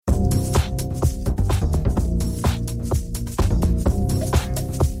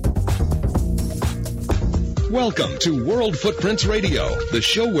Welcome to World Footprints Radio, the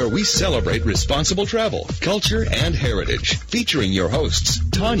show where we celebrate responsible travel, culture, and heritage. Featuring your hosts,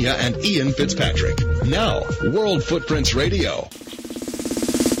 Tanya and Ian Fitzpatrick. Now, World Footprints Radio.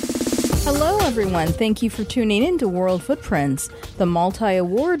 Hello, everyone. Thank you for tuning in to World Footprints, the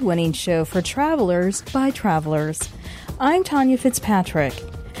multi-award-winning show for travelers by travelers. I'm Tanya Fitzpatrick.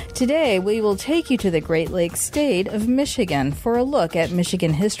 Today, we will take you to the Great Lakes state of Michigan for a look at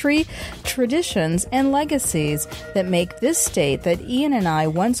Michigan history, traditions, and legacies that make this state that Ian and I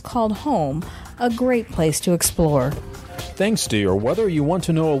once called home a great place to explore. Thanks, dear. Whether you want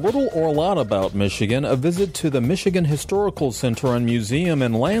to know a little or a lot about Michigan, a visit to the Michigan Historical Center and Museum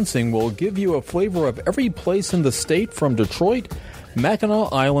in Lansing will give you a flavor of every place in the state from Detroit,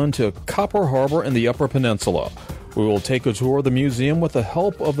 Mackinac Island to Copper Harbor in the Upper Peninsula. We will take a tour of the museum with the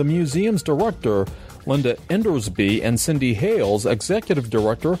help of the museum's director, Linda Endersby, and Cindy Hales, executive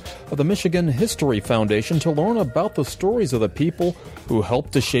director of the Michigan History Foundation, to learn about the stories of the people who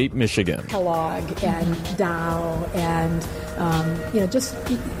helped to shape Michigan. Kellogg and Dow and,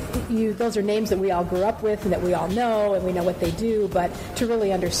 those are names that we all grew up with and that we all know and we know what they do, but to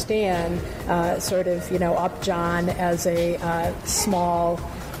really understand Upjohn as a small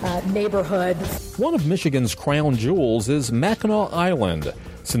neighborhood. One of Michigan's crown jewels is Mackinac Island.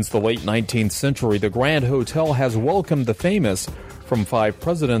 Since the late 19th century, the Grand Hotel has welcomed the famous from 5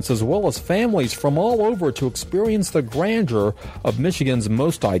 presidents as well as families from all over to experience the grandeur of Michigan's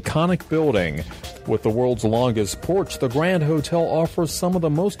most iconic building. With the world's longest porch, the Grand Hotel offers some of the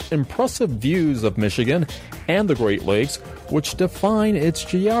most impressive views of Michigan and the Great Lakes, which define its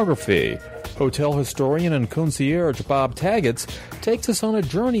geography. Hotel historian and concierge Bob Taggets takes us on a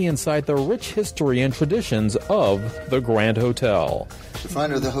journey inside the rich history and traditions of the Grand Hotel. The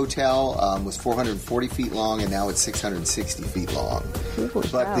front of the hotel was 440 feet long, and now it's 660 feet long.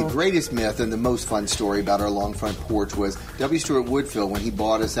 But the greatest myth and the most fun story about our long front porch was W. Stuart Woodfill, when he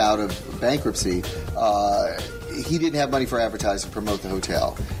bought us out of bankruptcy, he didn't have money for advertising to promote the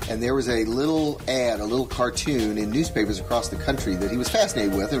hotel. And there was a little ad, a little cartoon in newspapers across the country that he was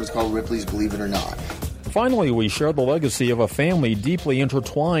fascinated with. It was called Ripley's Believe It or Not. Finally, we share the legacy of a family deeply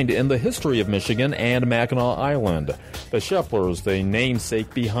intertwined in the history of Michigan and Mackinac Island. The Sheplers, the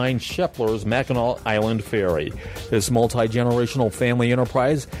namesake behind Shepler's Mackinac Island Ferry. This multi-generational family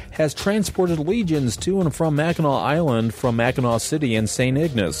enterprise has transported legions to and from Mackinac Island from Mackinac City and St.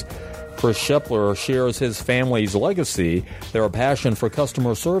 Ignace. Chris Shepler shares his family's legacy, their passion for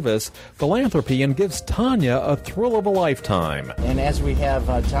customer service, philanthropy, and gives Tanya a thrill of a lifetime. And as we have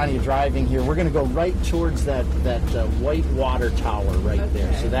Tanya driving here, we're going to go right towards that white water tower right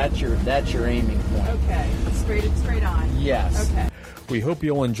there. So that's your aiming point. Okay, straight on. Yes. Okay. We hope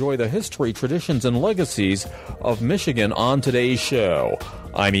you'll enjoy the history, traditions, and legacies of Michigan on today's show.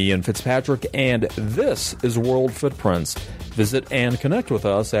 I'm Ian Fitzpatrick, and this is World Footprints. Visit and connect with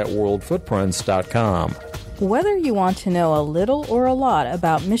us at worldfootprints.com. Whether you want to know a little or a lot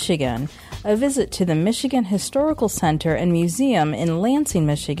about Michigan, a visit to the Michigan Historical Center and Museum in Lansing,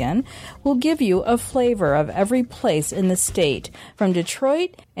 Michigan, will give you a flavor of every place in the state, from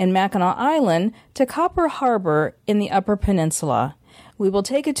Detroit and Mackinac Island to Copper Harbor in the Upper Peninsula. We will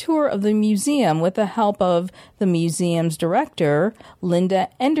take a tour of the museum with the help of the museum's director, Linda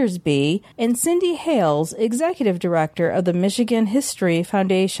Endersby, and Cindy Hales, executive director of the Michigan History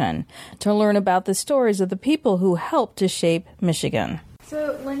Foundation, to learn about the stories of the people who helped to shape Michigan.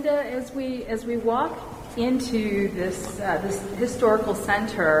 So, Linda, as we walk into this historical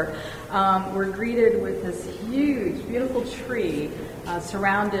center, we're greeted with this huge, beautiful tree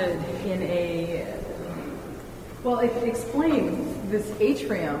surrounded in a... Well, explain this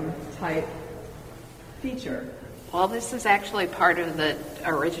atrium-type feature. Well, this is actually part of the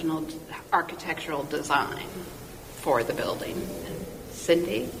original architectural design for the building.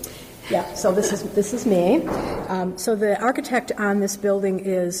 Cindy? Yeah, so this is me. So the architect on this building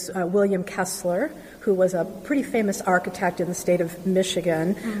is William Kessler, who was a pretty famous architect in the state of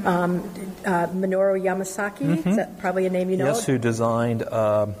Michigan. Minoru Yamasaki, is that probably a name you know? Yes, who designed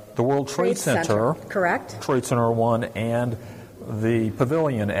the World Trade Center. Correct. Trade Center 1 and the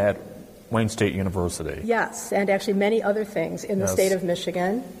pavilion at Wayne State University. Yes, and actually many other things in the state of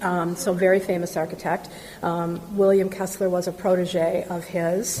Michigan. So very famous architect. William Kessler was a protege of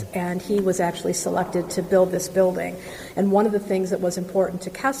his, and he was actually selected to build this building. And one of the things that was important to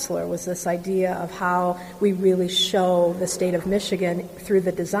Kessler was this idea of how we really show the state of Michigan through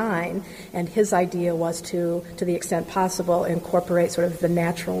the design, and his idea was to the extent possible, incorporate sort of the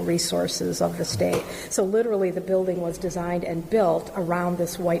natural resources of the state. So literally the building was designed and built around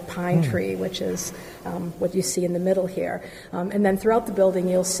this white pine tree, which is what you see in the middle here. And then throughout the building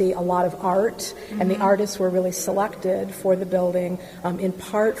you'll see a lot of art, and the artists were really selected for the building in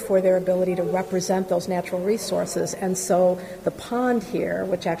part for their ability to represent those natural resources. And so the pond here,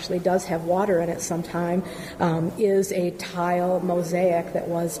 which actually does have water in it sometime, is a tile mosaic that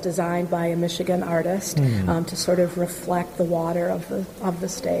was designed by a Michigan artist to sort of reflect the water of the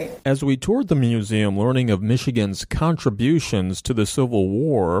state. As we toured the museum learning of Michigan's contributions to the Civil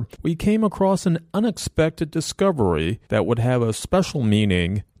War, we came across an unexpected discovery that would have a special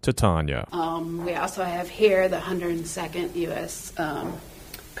meaning to Tanya. We also have here the 102nd U.S.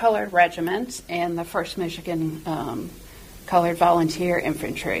 Colored Regiment and the 1st Michigan Colored Volunteer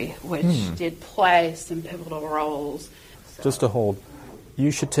Infantry, which did play some pivotal roles. So. Just to hold,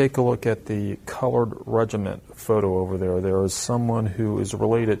 you should take a look at the Colored Regiment photo over there. There is someone who is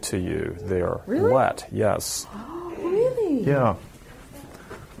related to you there. Really? Let, yes. Oh, really? Yeah.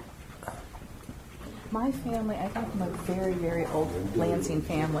 My family, I come from a very, very old Lansing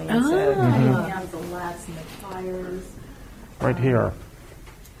family, and so I have the Letts and the Fires. Right here.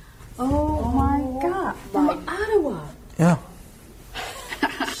 Oh my God! From Ottawa. Yeah.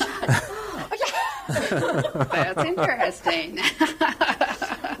 That's interesting.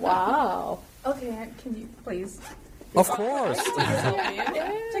 Wow. Okay, can you please? Of course.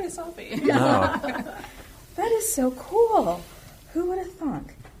 Take a selfie. No. That is so cool. Who would have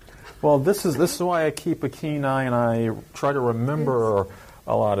thunk? Well, this is why I keep a keen eye and I try to remember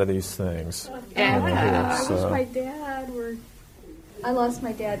a lot of these things. Yeah. I wish my dad were. I lost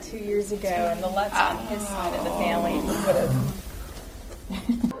my dad 2 years ago, and the Letts on his side of the family would have.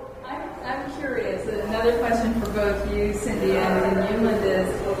 I'm curious. Another question for both you, Cindy, and Yumland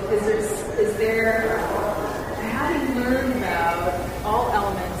is there? How do you learn about all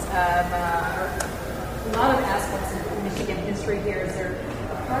elements of a lot of aspects of Michigan history here? Is there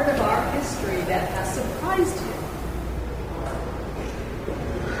a part of our history that has surprised you?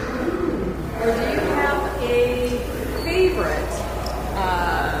 Or do you have a favorite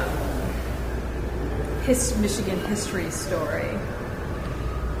Michigan history story?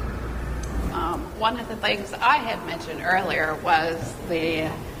 One of the things I had mentioned earlier was the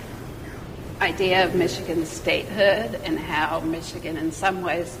idea of Michigan's statehood and how Michigan in some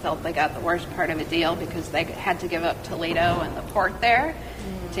ways felt they got the worst part of a deal because they had to give up Toledo and the port there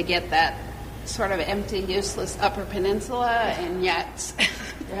to get that sort of empty, useless Upper Peninsula, and yet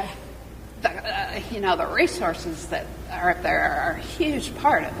the resources that are up there are a huge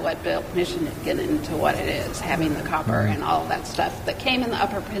part of what built Michigan into what it is, having the copper and all of that stuff that came in the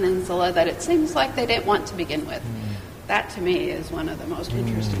Upper Peninsula that it seems like they didn't want to begin with. That, to me, is one of the most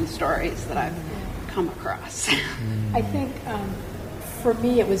interesting stories that I've come across. I think, for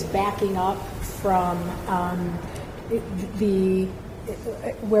me, it was backing up from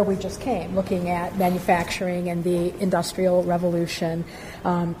where we just came, looking at manufacturing and the Industrial Revolution,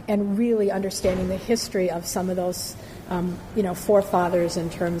 and really understanding the history of some of those, forefathers in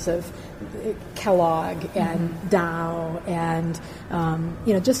terms of Kellogg and Dow and,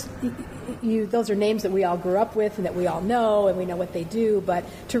 those are names that we all grew up with and that we all know and we know what they do, but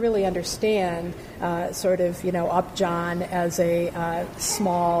to really understand Upjohn as a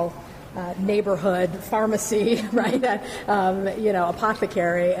small neighborhood pharmacy, right?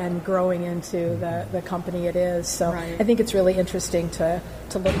 Apothecary, and growing into the company it is. So right. I think it's really interesting to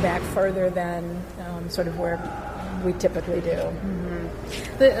look back further than sort of where we typically do. Mm-hmm.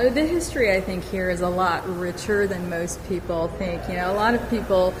 The history, I think, here is a lot richer than most people think. A lot of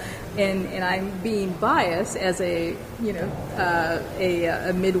people, and I'm being biased as a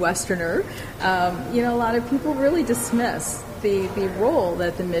Midwesterner, a lot of people really dismiss the role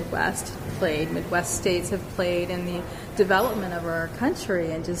that the Midwest states have played in the development of our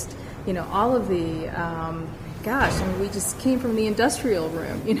country, and just, all of the, we just came from the industrial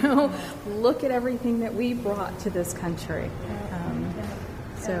room, look at everything that we brought to this country.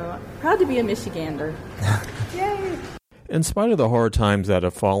 So proud to be a Michigander. Yay! In spite of the hard times that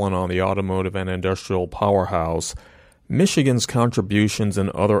have fallen on the automotive and industrial powerhouse, Michigan's contributions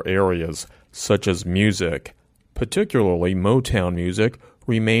in other areas, such as music, particularly Motown music,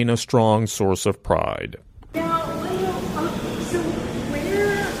 remain a strong source of pride. Now, so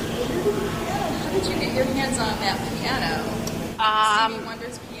how did you get your hands on that piano? Stevie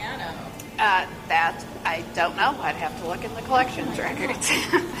Wonder's piano. That I don't know. I'd have to look in the collections records.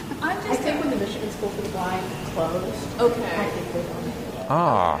 I think when the Michigan School for the Blind closed, I think they don't.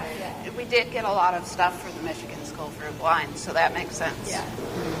 Ah. We did get a lot of stuff for the Michigan School for the Blind, so that makes sense. Yeah.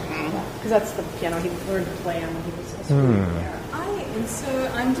 Because that's the piano he learned to play on when he was a student there. And so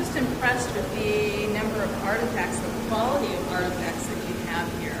I'm just impressed with the number of artifacts, the quality of artifacts that you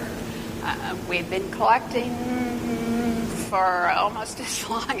have here. We've been collecting for almost as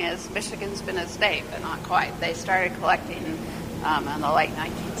long as Michigan's been a state, but not quite. They started collecting in the late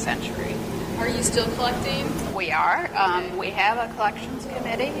 19th century. Are you still collecting? We are. We have a collections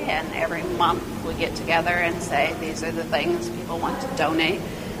committee, and every month we get together and say, these are the things people want to donate.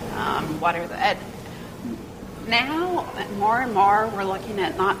 What are the... Now, more and more, we're looking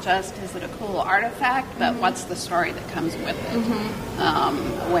at not just is it a cool artifact, but what's the story that comes with it,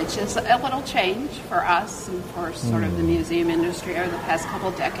 which is a little change for us and for sort of the museum industry over the past couple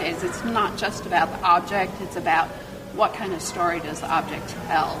of decades. It's not just about the object, it's about what kind of story does the object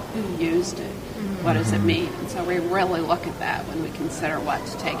tell, who used it, what does it mean. And so we really look at that when we consider what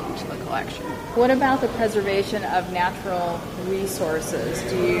to take into the collection. What about the preservation of natural resources?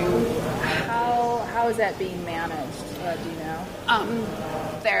 How is that being managed? Do you know?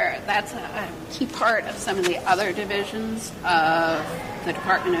 That's a key part of some of the other divisions of the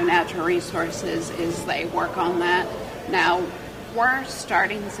Department of Natural Resources is they work on that. Now, we're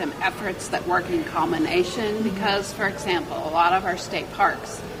starting some efforts that work in combination because, for example, a lot of our state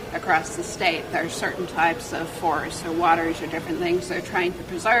parks across the state, there are certain types of forests or waters or different things they're trying to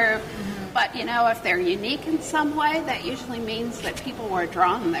preserve. But, if they're unique in some way, that usually means that people were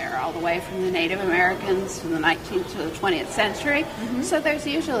drawn there all the way from the Native Americans to the 19th to the 20th century. So there's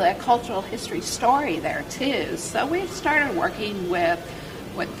usually a cultural history story there, too. So we've started working with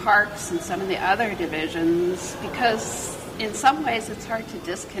parks and some of the other divisions because in some ways it's hard to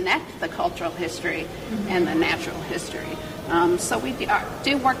disconnect the cultural history and the natural history. So we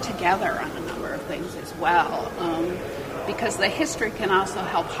do work together on a number of things as well. Because the history can also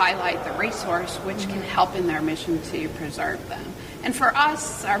help highlight the resource, which can help in their mission to preserve them. And for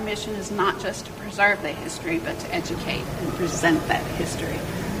us, our mission is not just to preserve the history, but to educate and present that history.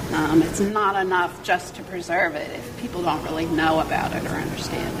 It's not enough just to preserve it if people don't really know about it or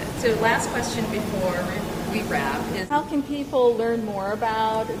understand it. So last question before we wrap is how can people learn more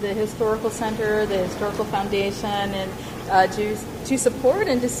about the Historical Center, the Historical Foundation, and to support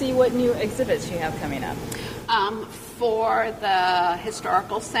and to see what new exhibits you have coming up? For the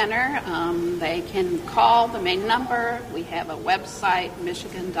Historical Center, they can call the main number. We have a website,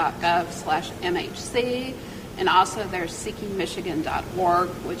 michigan.gov/MHC, and also there's seekingmichigan.org,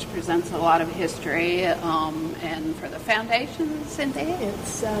 which presents a lot of history. And for the foundation, Cindy?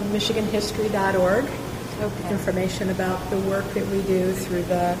 It's michiganhistory.org. Okay. Information about the work that we do through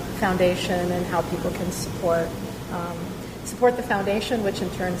the foundation and how people can support the foundation, which in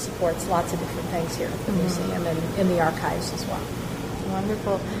turn supports lots of different things here at the museum and in the archives as well.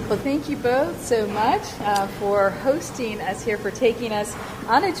 Wonderful. Well, thank you both so much for hosting us here, for taking us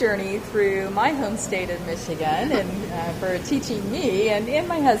on a journey through my home state of Michigan, and for teaching me and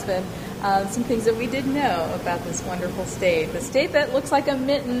my husband some things that we didn't know about this wonderful state. The state that looks like a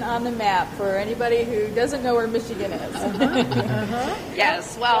mitten on the map for anybody who doesn't know where Michigan is.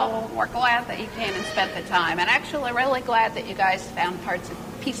 Yes, well, we're glad that you came and spent the time, and actually really glad that you guys found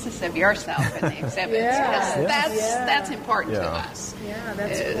pieces of yourself in the exhibits. That's important to us. Yeah,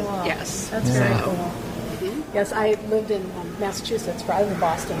 that's cool. Yes. That's very cool. Yes, I lived in Massachusetts, I lived in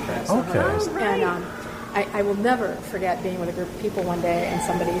Boston for several years. And I will never forget being with a group of people one day, and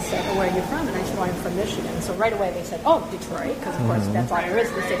somebody said, "Oh, where are you from?" And I said, "Oh, I'm from Michigan." So right away they said, "Oh, Detroit," because of course that's all there is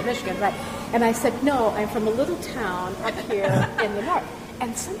in the state of Michigan, right? And I said, "No, I'm from a little town up here in the north."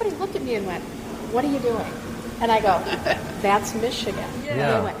 And somebody looked at me and went, "What are you doing?" And I go, "That's Michigan." And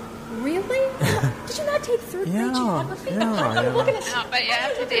they went, "Really? Did you not take third grade geography?" I'm looking at no, but you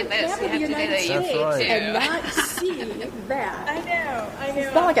have to do this. You have to do the and not see that. I know.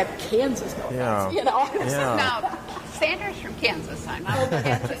 It's not like I'm Kansas, No, Sanders from Kansas. I'm not from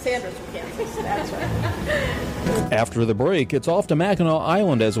Kansas. Sanders from Kansas. That's right. After the break, it's off to Mackinac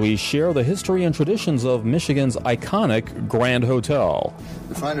Island as we share the history and traditions of Michigan's iconic Grand Hotel.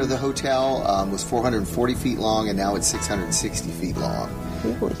 The front of the hotel was 440 feet long, and now it's 660 feet long.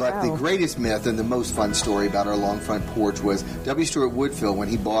 But the greatest myth and the most fun story about our long front porch was W. Stuart Woodfill, when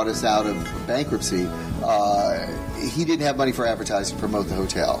he bought us out of bankruptcy. he didn't have money for advertising to promote the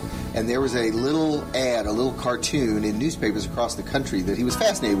hotel. And there was a little ad, a little cartoon in newspapers across the country that he was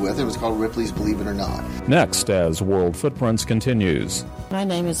fascinated with. It was called Ripley's Believe It or Not. Next, as World Footprints continues. My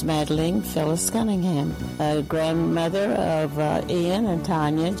name is Madeline Phyllis Cunningham, a grandmother of Ian and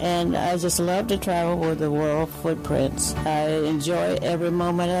Tanya, and I just love to travel with the World Footprints. I enjoy every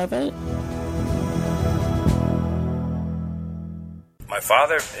moment of it. My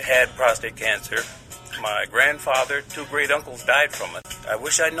father had prostate cancer. My grandfather, 2 great-uncles died from it. I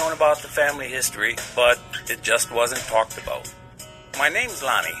wish I'd known about the family history, but it just wasn't talked about. My name's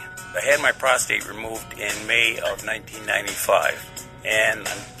Lonnie. I had my prostate removed in May of 1995, and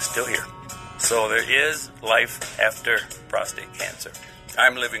I'm still here. So there is life after prostate cancer.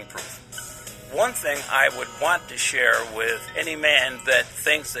 I'm living proof. One thing I would want to share with any man that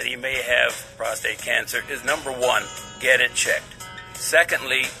thinks that he may have prostate cancer is, number 1, get it checked.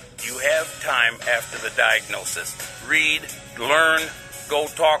 Secondly, you have time after the diagnosis. Read, learn, go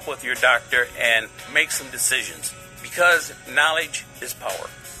talk with your doctor, and make some decisions. Because knowledge is power.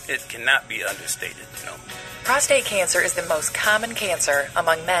 It cannot be understated, Prostate cancer is the most common cancer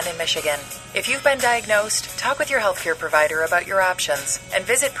among men in Michigan. If you've been diagnosed, talk with your healthcare provider about your options and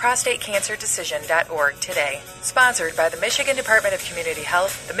visit prostatecancerdecision.org today. Sponsored by the Michigan Department of Community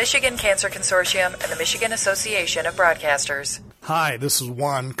Health, the Michigan Cancer Consortium, and the Michigan Association of Broadcasters. Hi, this is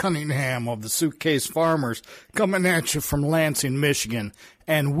Juan Cunningham of the Suitcase Farmers coming at you from Lansing, Michigan,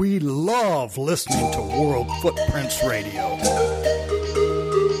 and we love listening to World Footprints Radio.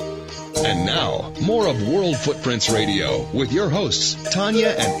 And now, more of World Footprints Radio with your hosts,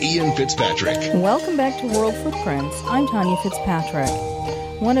 Tanya and Ian Fitzpatrick. Welcome back to World Footprints. I'm Tanya Fitzpatrick.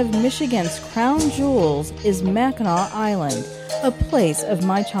 One of Michigan's crown jewels is Mackinac Island, a place of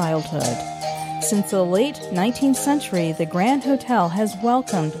my childhood. Since the late 19th century, the Grand Hotel has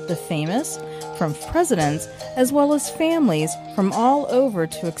welcomed the famous, from presidents as well as families from all over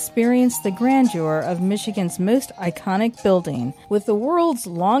to experience the grandeur of Michigan's most iconic building. With the world's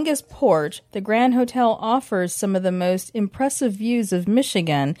longest porch, the Grand Hotel offers some of the most impressive views of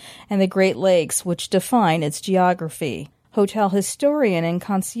Michigan and the Great Lakes, which define its geography. Hotel historian and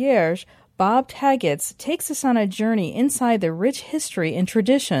concierge Bob Taggets takes us on a journey inside the rich history and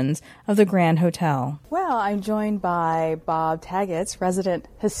traditions of the Grand Hotel. Well, I'm joined by Bob Taggets, resident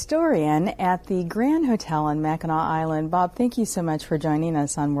historian at the Grand Hotel on Mackinac Island. Bob, thank you so much for joining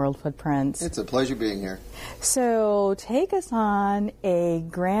us on World Footprints. It's a pleasure being here. So take us on a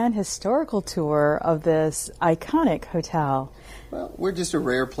grand historical tour of this iconic hotel. Well, we're just a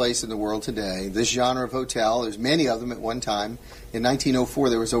rare place in the world today. This genre of hotel, there's many of them at one time. In 1904,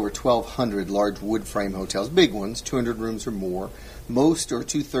 there was over 1,200 large wood frame hotels, big ones, 200 rooms or more. Most, or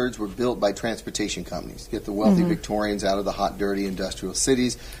two-thirds, were built by transportation companies to get the wealthy Victorians out of the hot, dirty industrial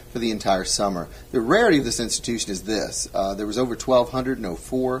cities for the entire summer. The rarity of this institution is this. There was over 1,200 in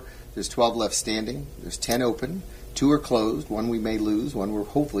 04. There's 12 left standing. There's 10 open. 2 are closed. 1 we may lose. 1 we're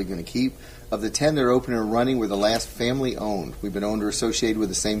hopefully going to keep. Of the 10 that are open and running, we're the last family-owned. We've been owned or associated with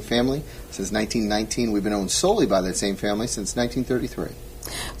the same family since 1919. We've been owned solely by that same family since 1933.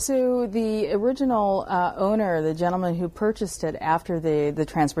 So the original owner, the gentleman who purchased it after the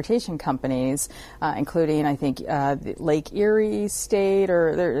transportation companies, including, I think, Lake Erie State,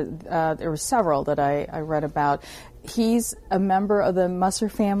 or there were several that I read about, he's a member of the Musser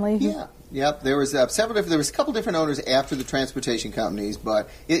family? Yeah. Yep, there was several different. There was a couple different owners after the transportation companies, but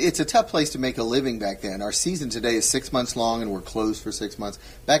it's a tough place to make a living back then. Our season today is 6 months long, and we're closed for 6 months.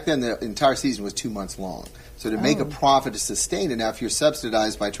 Back then, the entire season was 2 months long. So to make a profit to sustain it, now if you're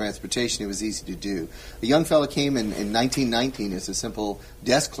subsidized by transportation, it was easy to do. A young fellow came in 1919 as a simple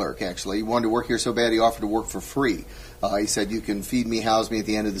desk clerk. Actually, he wanted to work here so bad he offered to work for free. He said, "You can feed me, house me. At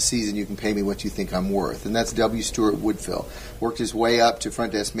the end of the season, you can pay me what you think I'm worth." And that's W. Stewart Woodfill. Worked his way up to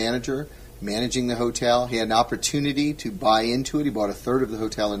front desk manager, managing the hotel. He had an opportunity to buy into it. He bought a third of the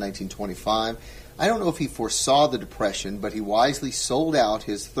hotel in 1925. I don't know if he foresaw the Depression, but he wisely sold out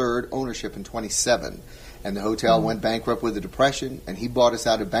his third ownership in 27. And the hotel went bankrupt with the Depression, and he bought us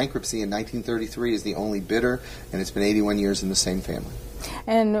out of bankruptcy in 1933 as the only bidder, and it's been 81 years in the same family.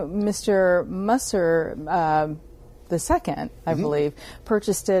 And Mr. Musser, the second, I believe,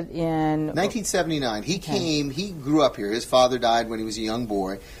 purchased it in 1979. He came, he grew up here. His father died when he was a young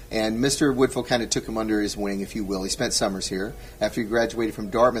boy, and Mr. Woodfill kind of took him under his wing, if you will. He spent summers here. After he graduated from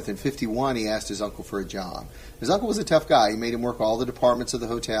Dartmouth in 51, he asked his uncle for a job. His uncle was a tough guy. He made him work all the departments of the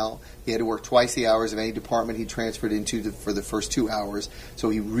hotel. He had to work twice the hours of any department he transferred into for the first 2 hours, so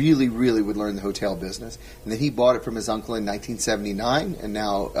he really, really would learn the hotel business. And then he bought it from his uncle in 1979, and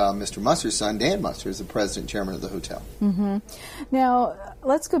now Mr. Musser's son, Dan Musser, is the president and chairman of the hotel. have. Mm-hmm. Now,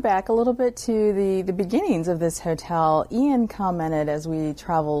 let's go back a little bit to the beginnings of this hotel. Ian commented as we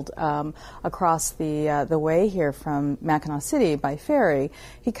traveled across the way here from Mackinac City by ferry,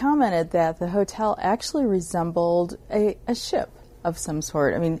 he commented that the hotel actually resembled a ship of some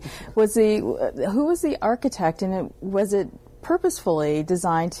sort. I mean, who was the architect, and was it purposefully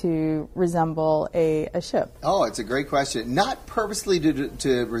designed to resemble a ship? Oh, it's a great question. Not purposely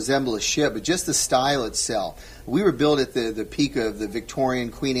to resemble a ship, but just the style itself. We were built at the peak of the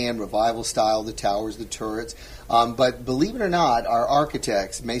Victorian Queen Anne Revival style, the towers, the turrets. But believe it or not, our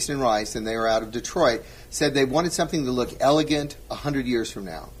architects, Mason and Rice, and they were out of Detroit, said they wanted something to look elegant 100 years from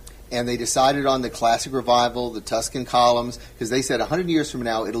now. And they decided on the classic revival, the Tuscan columns, because they said 100 years from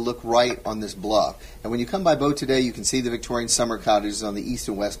now it'll look right on this bluff. And when you come by boat today, you can see the Victorian summer cottages on the east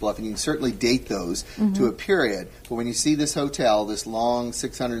and west bluff, and you can certainly date those to a period. But when you see this hotel, this long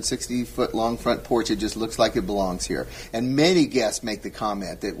 660-foot long front porch, it just looks like it belongs here. And many guests make the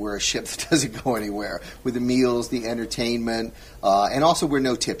comment that we're a ship that doesn't go anywhere, with the meals, the entertainment, and also we're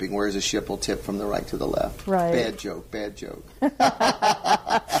no tipping, whereas a ship will tip from the right to the left. Right. Bad joke, bad joke.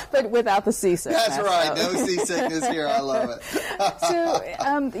 But without the seasickness. That's right. No seasickness here. I love it. So,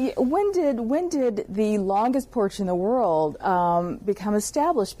 when did the longest porch in the world become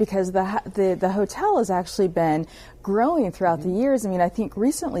established? Because the hotel has actually been growing throughout the years. I mean, I think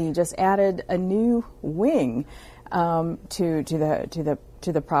recently you just added a new wing to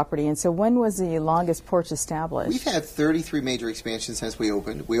the property. And so when was the longest porch established? We've had 33 major expansions since we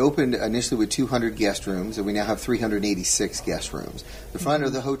opened. We opened initially with 200 guest rooms, and we now have 386 guest rooms. The front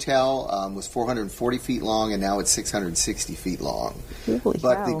of the hotel was 440 feet long, and now it's 660 feet long. Holy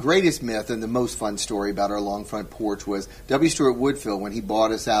but cow. the greatest myth and the most fun story about our long front porch was W. Stuart Woodfill, when he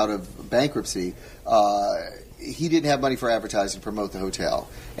bought us out of bankruptcy, he didn't have money for advertising to promote the hotel.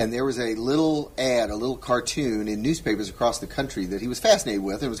 And there was a little ad, a little cartoon in newspapers across the country that he was fascinated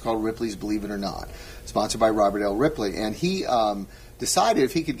with. It was called Ripley's Believe It or Not, sponsored by Robert L. Ripley. And he decided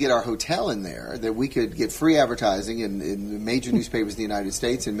if he could get our hotel in there, that we could get free advertising in the major newspapers in the United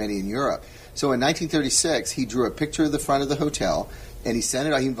States and many in Europe. So in 1936, he drew a picture of the front of the hotel, and he sent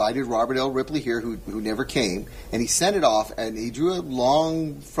it out. He invited Robert L. Ripley here, who never came, and he sent it off, and he drew a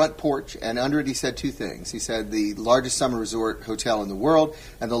long front porch, and under it he said two things. He said the largest summer resort hotel in the world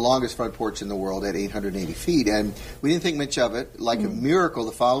and the longest front porch in the world at 880 feet. And we didn't think much of it. Like a miracle,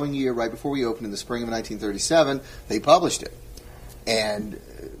 the following year, right before we opened in the spring of 1937, they published it. And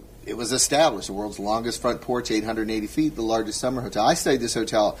it was established, the world's longest front porch, 880 feet, the largest summer hotel. I stayed this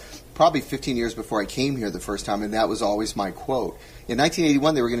hotel probably 15 years before I came here the first time, and that was always my quote. In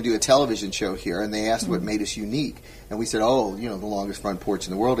 1981, they were going to do a television show here, and they asked what made us unique. And we said, the longest front porch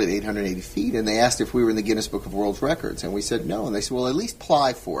in the world at 880 feet. And they asked if we were in the Guinness Book of World Records. And we said no. And they said, well, at least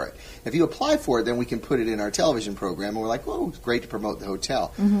apply for it. If you apply for it, then we can put it in our television program. And we're like, it's great to promote the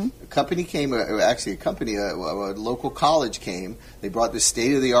hotel. A company came, a local college came. They brought the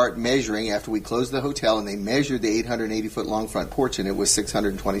state-of-the-art measuring after we closed the hotel, and they measured the 880-foot long front porch, and it was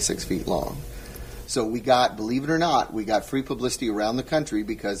 626 feet long. So we got, believe it or not, we got free publicity around the country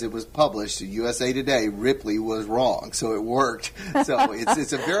because it was published in USA Today. Ripley was wrong, so it worked. So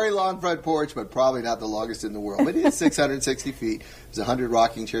it's a very long front porch, but probably not the longest in the world. But it is 660 feet. There's 100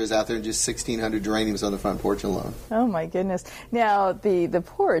 rocking chairs out there and just 1,600 geraniums on the front porch alone. Oh, my goodness. Now, the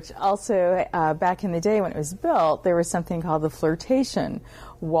porch also, back in the day when it was built, there was something called the flirtation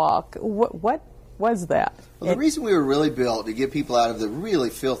walk. What was that? Well, the reason we were really built to get people out of the really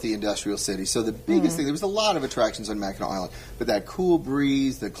filthy industrial city. So the biggest thing, there was a lot of attractions on Mackinac Island, but that cool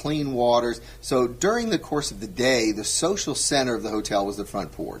breeze, the clean waters. So during the course of the day, the social center of the hotel was the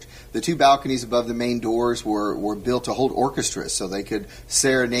front porch. The two balconies above the main doors were built to hold orchestras so they could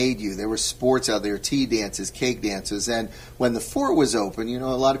serenade you. There were sports out there, tea dances, cake dances. And when the fort was open,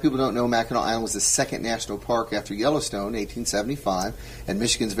 a lot of people don't know Mackinac Island was the second national park after Yellowstone, 1875, and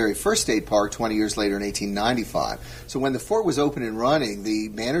Michigan's very first state park 20 years later in 1895. So when the fort was open and running, the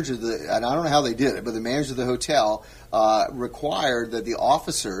manager and I don't know how they did it, but the manager of the hotel required that the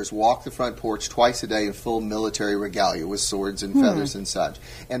officers walk the front porch twice a day in full military regalia with swords and feathers and such.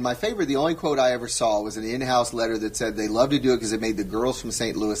 And my favorite, the only quote I ever saw was an in-house letter that said they loved to do it because it made the girls from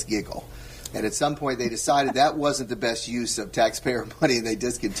St. Louis giggle. And at some point they decided that wasn't the best use of taxpayer money, and they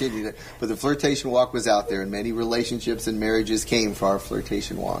discontinued it. But the flirtation walk was out there, and many relationships and marriages came for our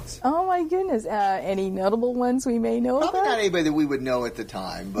flirtation walks. Oh, my goodness. Any notable ones we may know Probably about? not anybody that we would know at the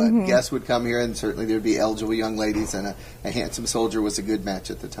time, but guests would come here, and certainly there would be eligible young ladies, and a handsome soldier was a good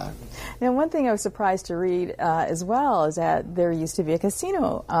match at the time. Now, one thing I was surprised to read as well is that there used to be a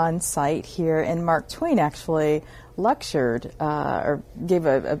casino on site here, and Mark Twain actually lectured or gave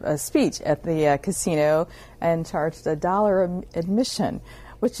a speech at the casino and charged $1 admission,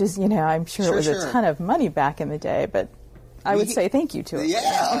 which is, I'm sure it was a ton of money back in the day, but I would say thank you to him.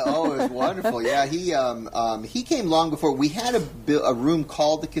 Yeah, oh, it was wonderful. Yeah, he came long before. We had a room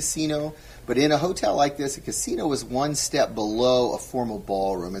called the casino, but in a hotel like this, a casino was one step below a formal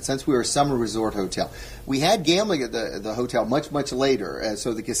ballroom. And since we were a summer resort hotel, we had gambling at the hotel much, much later. And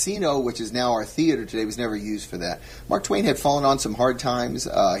so the casino, which is now our theater today, was never used for that. Mark Twain had fallen on some hard times.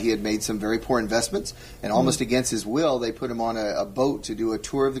 He had made some very poor investments, and almost against his will, they put him on a boat to do a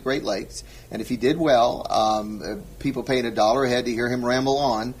tour of the Great Lakes. And if he did well, people paying $1 a head to hear him ramble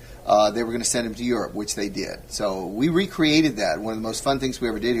on, they were going to send him to Europe, which they did. So we recreated that. One of the most fun things we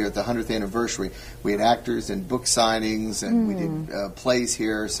ever did here at the 100th anniversary. We had actors and book signings, and we did plays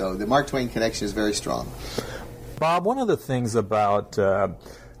here. So the Mark Twain connection is very strong. Bob, one of the things about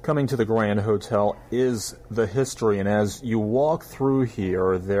coming to the Grand Hotel is the history. And as you walk through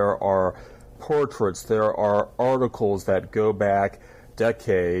here, there are portraits, there are articles that go back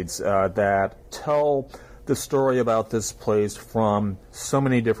decades that tell the story about this place from so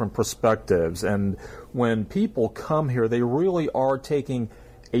many different perspectives. And when people come here, they really are taking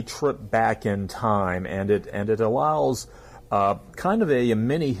a trip back in time, and it allows kind of a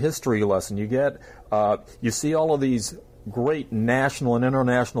mini history lesson. You see all of these great national and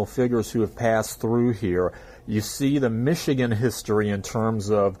international figures who have passed through here. You see the Michigan history in terms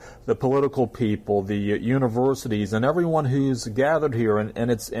of the political people, the universities, and everyone who's gathered here.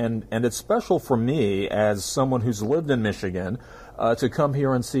 And it's special for me as someone who's lived in Michigan to come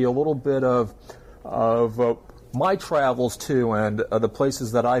here and see a little bit of my travels too, and the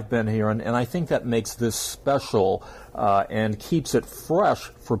places that I've been here. And I think that makes this special and keeps it fresh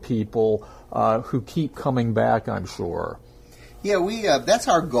for people who keep coming back, I'm sure. Yeah, that's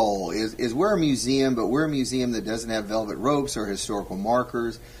our goal. Is we're a museum, but we're a museum that doesn't have velvet ropes or historical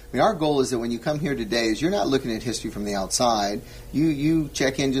markers. I mean, our goal is that when you come here today, is you're not looking at history from the outside. You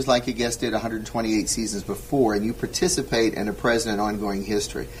check in just like a guest did 128 seasons before, and you participate in a present and ongoing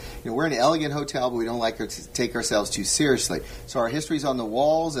history. We're an elegant hotel, but we don't like to take ourselves too seriously. So our history's on the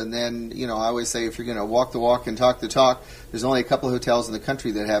walls, and then, I always say if you're going to walk the walk and talk the talk, there's only a couple of hotels in the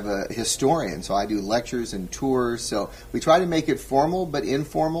country that have a historian. So I do lectures and tours. So we try to make it formal but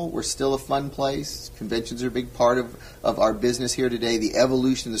informal. We're still a fun place. Conventions are a big part of our business here today, the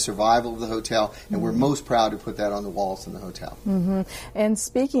evolution, the survival of the hotel, and we're most proud to put that on the walls in the hotel. Mm-hmm. And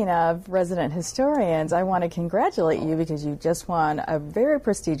speaking of resident historians, I want to congratulate you because you just won a very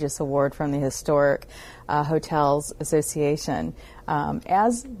prestigious award from the Historic Hotels Association.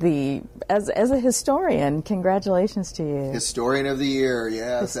 As a historian, congratulations to you. Historian of the Year,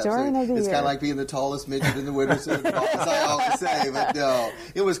 yes. Historian of the Year. It's kind of like being the tallest midget in the Winterset, as I always say, but no,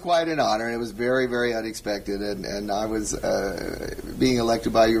 it was quite an honor, and it was very, very unexpected, and I was being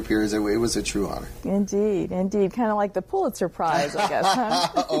elected by your peers. It was a true honor. Indeed, kind of like the Pulitzer Prize, I guess.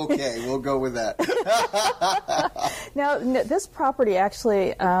 Huh? Okay, we'll go with that. Now, this property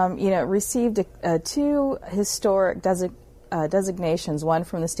actually, received two historic designations, one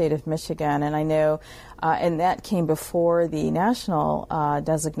from the state of Michigan, and I know, and that came before the national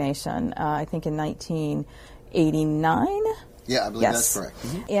designation, I think in 1989? Yeah, I believe that's correct.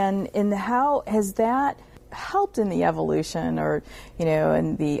 Mm-hmm. And how has that helped in the evolution or,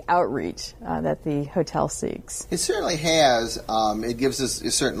 in the outreach that the hotel seeks? It certainly has. It gives us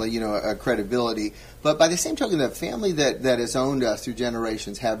certainly, a credibility. But by the same token, the family that has owned us through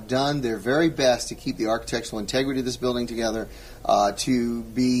generations have done their very best to keep the architectural integrity of this building together, to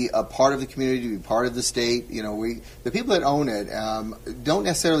be a part of the community, to be part of the state. The people that own it don't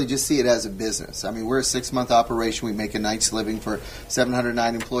necessarily just see it as a business. I mean, we're a 6-month operation. We make a night's living for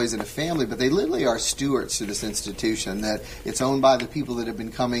 709 employees and a family, but they literally are stewards to this institution, that it's owned by the people that have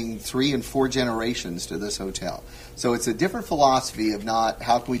been coming 3 and 4 generations to this hotel. So it's a different philosophy of not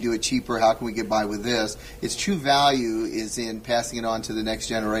how can we do it cheaper, how can we get by with this. Its true value is in passing it on to the next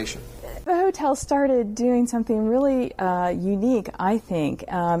generation. The hotel started doing something really unique, I think,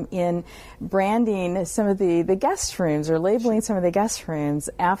 in branding some of the guest rooms or labeling some of the guest rooms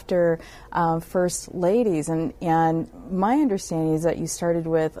after first ladies. And my understanding is that you started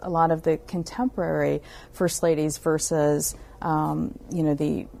with a lot of the contemporary first ladies versus,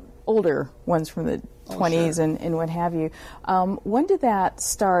 the older ones from the 20s and what have you. When did that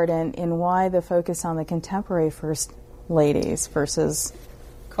start, and why the focus on the contemporary first ladies versus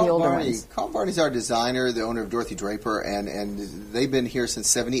older ones. Carlton Varney's our designer, the owner of Dorothy Draper, and they've been here since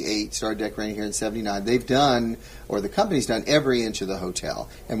 78, started decorating here in 79. They've done, or the company's done, every inch of the hotel.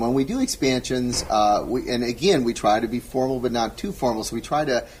 And when we do expansions, we try to be formal but not too formal, so we try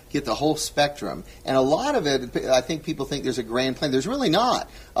to get the whole spectrum. And a lot of it, I think people think there's a grand plan. There's really not.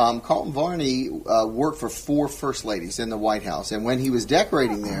 Carlton Varney worked for 4 first ladies in the White House, and when he was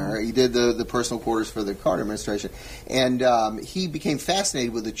decorating there, he did the personal quarters for the Carter administration, and he became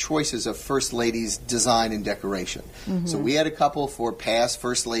fascinated with the choices of first ladies' design and decoration. Mm-hmm. So we had a couple for past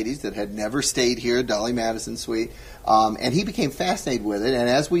first ladies that had never stayed here, Dolly Madison Suite, and he became fascinated with it. And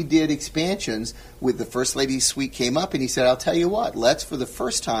as we did expansions with the First Lady's Suite came up, and he said, I'll tell you what, let's for the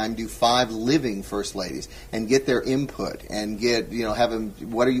first time do 5 living First Ladies and get their input and get, have them,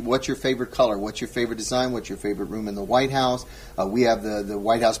 what's your favorite color? What's your favorite design? What's your favorite room in the White House? We have the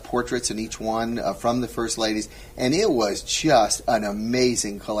White House portraits in each one from the First Ladies. And it was just an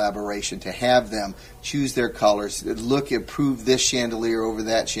amazing collaboration to have them choose their colors, improve this chandelier over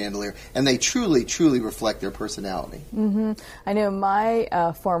that chandelier, and they truly, truly reflect their personality. Mm-hmm. I know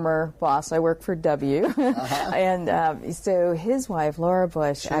my former boss, I work for W, and so his wife, Laura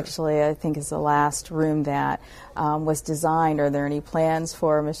Bush, actually, I think is the last room that was designed. Are there any plans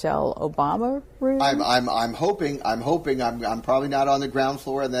for Michelle Obama room? I'm hoping. I'm probably not on the ground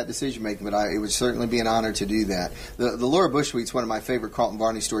floor in that decision making, but it would certainly be an honor to do that. The Laura Bush Suite's one of my favorite Carlton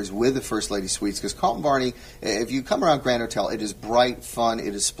Varney stories with the First Lady Suites, because Carlton Varney, if you come around Grand Hotel, it is bright, fun,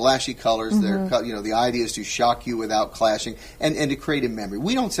 it is splashy colors. Mm-hmm. The idea is to shock you without clashing and to create a memory.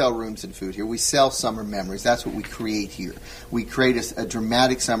 We don't sell rooms and food here. We sell summer memories. That's what we create here. We create a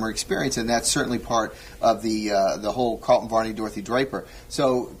dramatic summer experience, and that's certainly part of the whole Carlton Varney Dorothy Draper.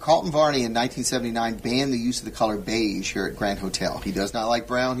 So Carlton Varney in 1979 banned the use of the color beige here at Grand Hotel. He does not like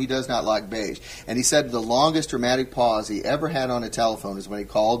brown. He does not like beige. And he said the longest dramatic pause he ever had on a telephone is when he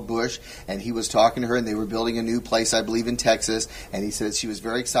called Bush, and he was talking to her, and they were building a new place, I believe, in Texas. And he said she was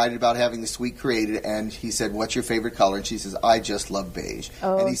very excited about having the suite created, and he said, what's your favorite color? And she says, I just love beige.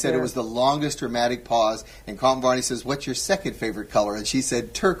 And he said it was the longest dramatic pause. And Carlton Varney says, what's your second favorite color? And she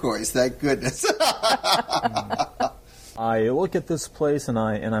said, turquoise, thank goodness. I look at this place and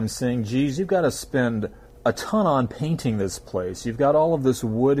I'm saying, geez, you've got to spend a ton on painting this place. You've got all of this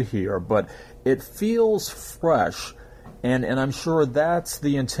wood here, but it feels fresh. And I'm sure that's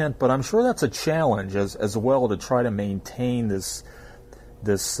the intent, but I'm sure that's a challenge as well to try to maintain this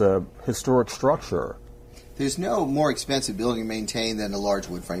historic structure. There's no more expensive building to maintain than a large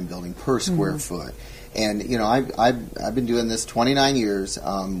wood frame building per square foot. And, I've been doing this 29 years.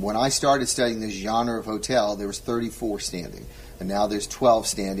 When I started studying this genre of hotel, there was 34 standing. And now there's 12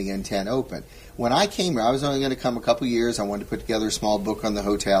 standing and 10 open. When I came here, I was only going to come a couple years. I wanted to put together a small book on the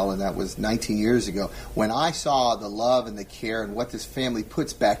hotel, and that was 19 years ago. When I saw the love and the care and what this family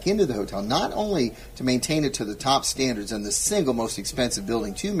puts back into the hotel, not only to maintain it to the top standards and the single most expensive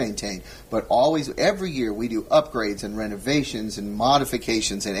building to maintain, but always, every year, we do upgrades and renovations and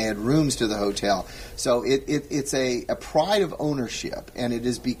modifications and add rooms to the hotel. So it's a pride of ownership, and it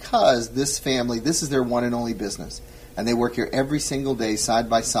is because this family, this is their one and only business. And they work here every single day, side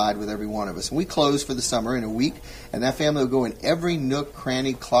by side with every one of us. And we close for the summer in a week, and that family will go in every nook,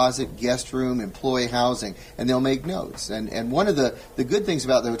 cranny, closet, guest room, employee housing, and they'll make notes. And one of the good things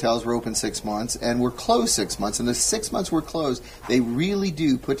about the hotel is we're open 6 months, and we're closed 6 months. And the 6 months we're closed, they really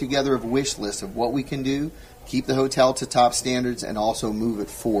do put together a wish list of what we can do, keep the hotel to top standards, and also move it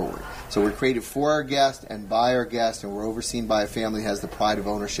forward. So we're created for our guests and by our guests, and we're overseen by a family that has the pride of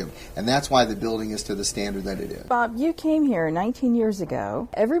ownership. And that's why the building is to the standard that it is. Bob, you came here 19 years ago.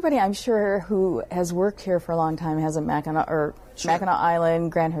 Everybody, I'm sure, who has worked here for a long time has a Mackinac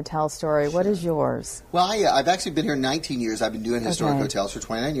Island Grand Hotel story. What is yours? Well, I've actually been here 19 years. I've been doing historic hotels for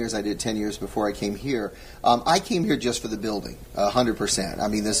 29 years. I did 10 years before I came here. I came here just for the building, 100%. I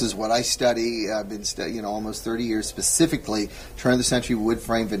mean, this is what I study. I've been studying almost 30 years specifically turn-of-the-century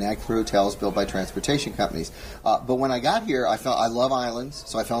wood-frame vernacular hotels built by transportation companies. But when I got here, I love islands,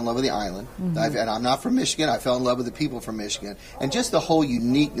 so I fell in love with the island. Mm-hmm. And I'm not from Michigan. I fell in love with the people from Michigan. And just the whole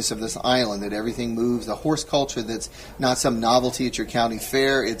uniqueness of this island, that everything moves, the horse culture that's not some novelty at your county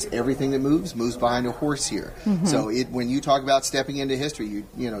fair. It's everything that moves behind a horse here. Mm-hmm. So when you talk about stepping into history,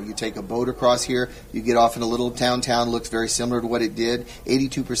 you take a boat across here, you get off in a little town, looks very similar to what it did.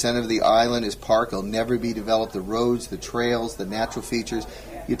 82% of the island is park. It'll never be developed. The roads, the trails, the natural features.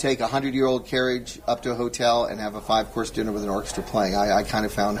 You take a 100-year-old carriage up to a hotel and have a 5-course dinner with an orchestra playing. I kind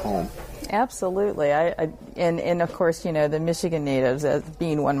of found home. Absolutely. And of course, you know, the Michigan natives, as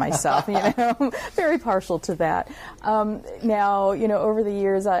being one myself, you know, very partial to that. Now, you know, over the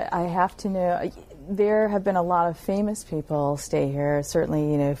years, I have to know, there have been a lot of famous people stay here,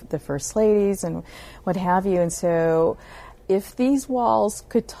 certainly, you know, the first ladies and what have you. And so if these walls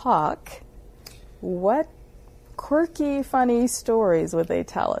could talk, what quirky, funny stories would they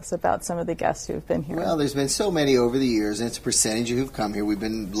tell us about some of the guests who have been here? Well, there's been so many over the years, and it's a percentage who've come here. We've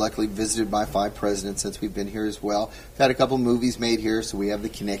been luckily visited by 5 presidents since we've been here as well. We've had a couple movies made here, so we have the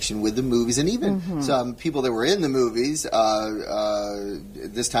connection with the movies, and even some people that were in the movies,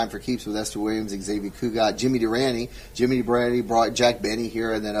 this time for keeps with Esther Williams, Xavier Cugat, Jimmy Durante. Jimmy Durante brought Jack Benny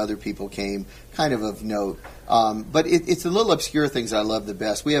here, and then other people came kind of note. But it's the little obscure things I love the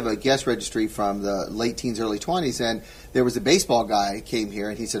best. We have a guest registry from the late teens, early 20s, and there was a baseball guy who came here,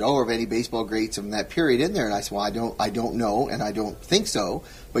 and he said, are any baseball greats from that period in there? And I said, well, I don't know, and I don't think so,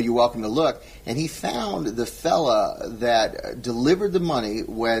 but you're welcome to look. And he found the fella that delivered the money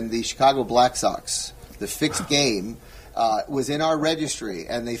when the Chicago Black Sox, the fixed game, was in our registry,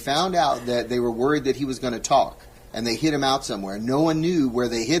 and they found out that they were worried that he was going to talk. And they hid him out somewhere. No one knew where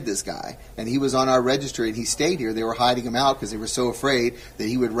they hid this guy. And he was on our registry, and he stayed here. They were hiding him out because they were so afraid that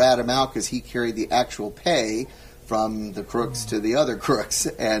he would rat him out because he carried the actual pay from the crooks to the other crooks.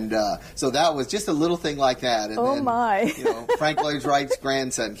 And so that was just a little thing like that. And then, my. You know, Frank Lloyd Wright's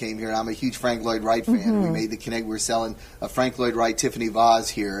grandson came here, and I'm a huge Frank Lloyd Wright fan. We made the connect. We were selling a Frank Lloyd Wright Tiffany vase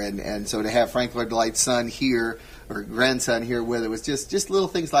here. And so to have Frank Lloyd Wright's son here, or grandson here with it, was just little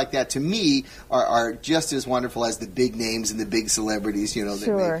things like that to me are just as wonderful as the big names and the big celebrities, you know,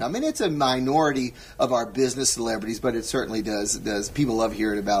 that may come. And it's a minority of our business celebrities, but it certainly does people love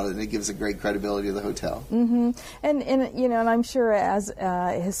hearing about it, and it gives a great credibility to the hotel. And you know, and I'm sure as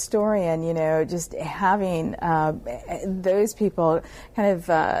a historian, you know, just having those people kind of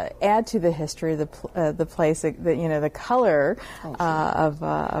add to the history of the place, you know, the color of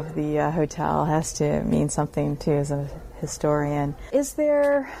the hotel has to mean something too as a historian. Is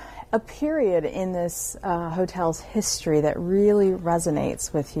there a period in this hotel's history that really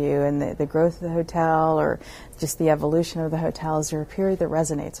resonates with you, and the growth of the hotel or just the evolution of the hotel? Is there a period that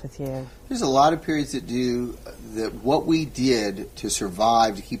resonates with you? There's a lot of periods that do that. What we did to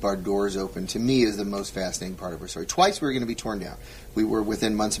survive, to keep our doors open, to me is the most fascinating part of our story. Twice we were going to be torn down. We were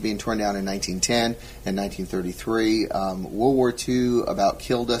within months of being torn down in 1910 and 1933. World War II about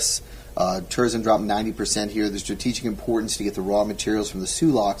killed us. Tourism dropped 90% here. The strategic importance to get the raw materials from the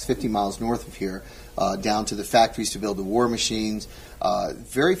Sulaks, 50 miles north of here, down to the factories to build the war machines.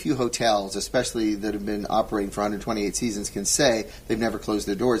 Very few hotels, especially that have been operating for 128 seasons, can say they've never closed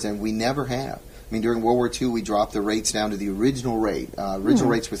their doors, and we never have. I mean, during World War II, we dropped the rates down to the original rate. Original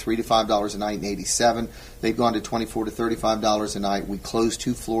rates were $3 to $5 a night in '87. They've gone to $24 to $35 a night. We closed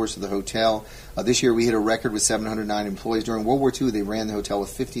 2 floors of the hotel. This year, we hit a record with 709 employees. During World War II, they ran the hotel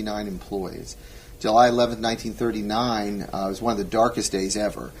with 59 employees. July 11th, 1939 was one of the darkest days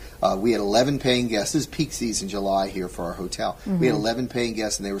ever. We had 11 paying guests. This is peak season July here for our hotel. We had 11 paying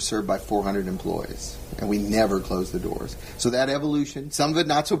guests, and they were served by 400 employees. And we never closed the doors. So that evolution, some of it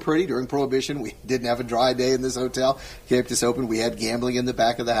not so pretty. During Prohibition, we didn't have a dry day in this hotel. Kept us open. We had gambling in the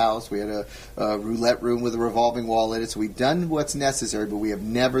back of the house. We had a roulette room with a revolving wall in it. So we've done what's necessary, but we have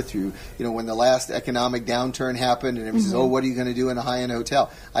never through, you know, when the last economic downturn happened and everybody says, oh, what are you going to do in a high-end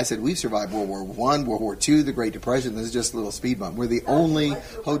hotel? I said, we've survived World War I, World War II, the Great Depression. This is just a little speed bump. We're the only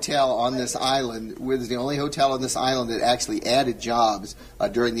hotel on this island. We're the only hotel on this island that actually added jobs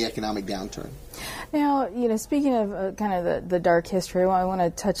during the economic downturn. Now, you know, speaking of kind of the dark history, I want to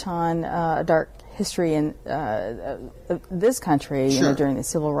touch on a dark history in this country, you know, during the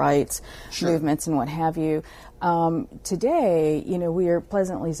civil rights movements and what have you. Today, you know, we are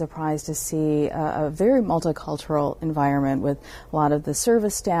pleasantly surprised to see a very multicultural environment with a lot of the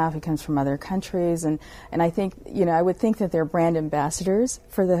service staff who comes from other countries, and I think, you know, I would think that they're brand ambassadors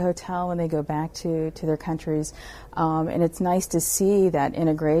for the hotel when they go back to their countries, and it's nice to see that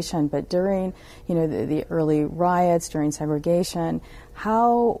integration. But during, you know, the early riots, during segregation,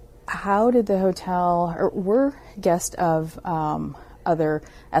 how did the hotel, or were guests of other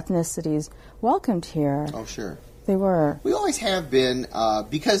ethnicities welcomed here? Oh, sure. They were. We always have been,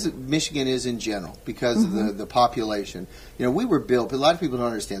 because Michigan is in general, because of the population. You know, we were built, a lot of people don't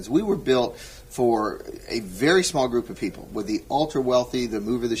understand this, we were built for a very small group of people, with the ultra-wealthy, the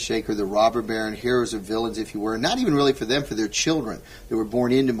mover, the shaker, the robber baron, heroes of villains, if you were, not even really for them, for their children. They were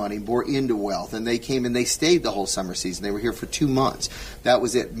born into money, born into wealth, and they came and they stayed the whole summer season. They were here for 2 months. That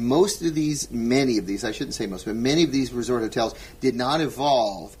was it. Many of these, I shouldn't say most, but many of these resort hotels did not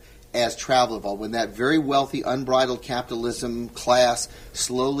evolve as travel evolved, when that very wealthy, unbridled capitalism class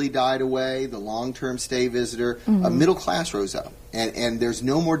slowly died away, the long-term stay visitor, a middle class rose up. And there's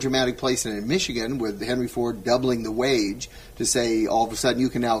no more dramatic place than in Michigan, with Henry Ford doubling the wage to say all of a sudden you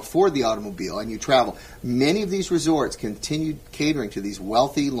can now afford the automobile and you travel. Many of these resorts continued catering to these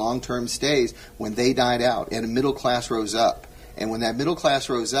wealthy long-term stays when they died out, and a middle class rose up. And when that middle class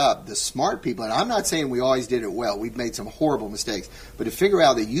rose up, the smart people, and I'm not saying we always did it well, we've made some horrible mistakes, but to figure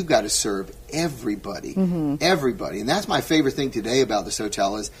out that you've got to serve everybody, everybody. And that's my favorite thing today about this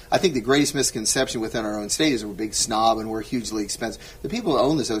hotel is I think the greatest misconception within our own state is that we're a big snob and we're hugely expensive. The people who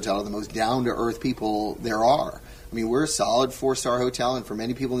own this hotel are the most down-to-earth people there are. I mean, we're a solid 4-star hotel, and for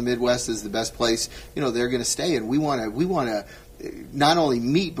many people in the Midwest, this is the best place, they're going to stay. And we want to not only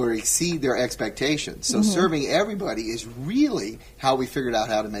meet but exceed their expectations. So serving everybody is really how we figured out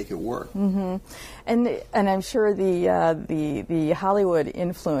how to make it work. And I'm sure the Hollywood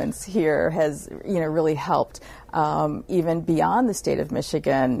influence here has really helped even beyond the state of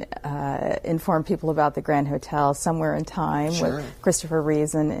Michigan inform people about the Grand Hotel Somewhere in Time with Christopher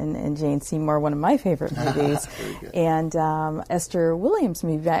Reeves and Jane Seymour, one of my favorite movies, and Esther Williams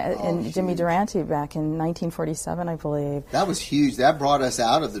movie and Jimmy Durante back in 1947, I believe. That was huge. That brought us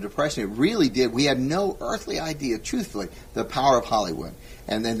out of the Depression. It really did. We had no earthly idea, truthfully, the power of Hollywood.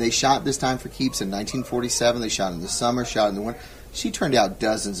 And then they shot this time for keeps in 1947. They shot in the summer, shot in the winter. She turned out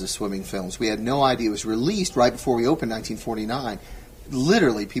dozens of swimming films. We had no idea. It was released right before we opened, 1949.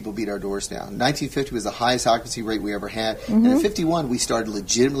 Literally, people beat our doors down. 1950 was the highest occupancy rate we ever had. And in 51, we started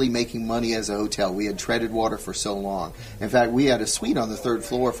legitimately making money as a hotel. We had treaded water for so long. In fact, we had a suite on the 3rd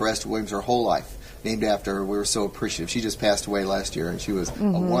floor for Esther Williams her whole life, named after her. We were so appreciative. She just passed away last year, and she was a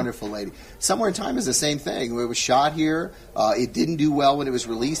wonderful lady. Somewhere in Time is the same thing. It was shot here. It didn't do well when it was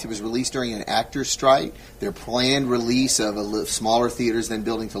released. It was released during an actor's strike. Their planned release of smaller theaters, then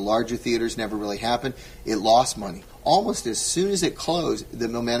building to larger theaters, never really happened. It lost money. Almost as soon as it closed, the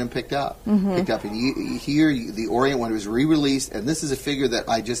momentum picked up. And here, the Orient, when it was re-released, and this is a figure that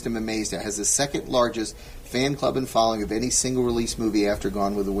I just am amazed at, has the second largest fan club and following of any single release movie after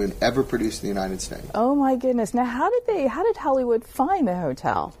Gone with the Wind ever produced in the United States. Oh my goodness! Now, how did Hollywood find the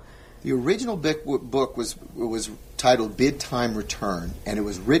hotel? The original book was titled Bid Time Return, and it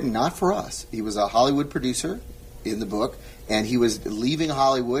was written not for us. He was a Hollywood producer in the book, and he was leaving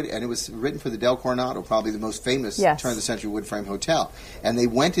Hollywood, and it was written for the Del Coronado, probably the most famous turn-of-the-century wood-frame hotel. And they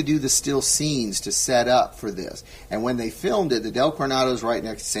went to do the still scenes to set up for this. And when they filmed it, the Del Coronado's right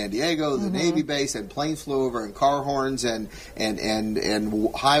next to San Diego, the Navy base, and planes flew over, and car horns, and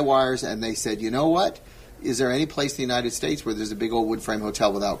high wires, and they said, you know what? Is there any place in the United States where there's a big old wood frame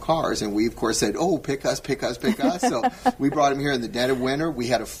hotel without cars? And we, of course, said, oh, pick us, pick us, pick us. So we brought him here in the dead of winter. We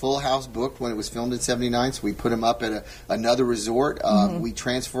had a full house booked when it was filmed in 79, so we put him up at another resort. We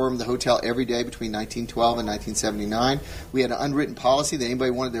transformed the hotel every day between 1912 and 1979. We had an unwritten policy that anybody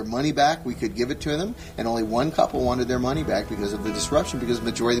wanted their money back, we could give it to them. And only one couple wanted their money back because of the disruption, because the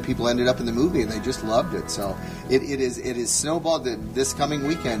majority of the people ended up in the movie, and they just loved it. So it is snowballed. This coming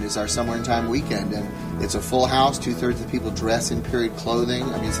weekend is our Somewhere in Time weekend, and it's a full house. 2/3 of the people dress in period clothing.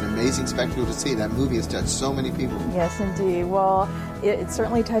 I mean, it's an amazing spectacle to see. That movie has touched so many people. Yes, indeed. Well, it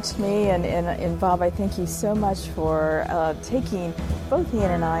certainly touched me. And Bob, I thank you so much for taking both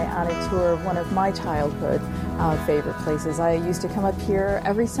Ian and I on a tour of one of my childhood favorite places. I used to come up here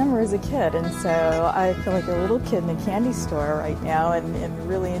every summer as a kid, and so I feel like a little kid in a candy store right now, and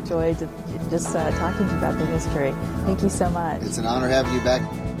really enjoyed just talking to you about the history. Thank you so much. It's an honor having you back.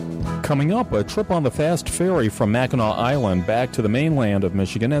 Coming up, a trip on the fast ferry from Mackinac Island back to the mainland of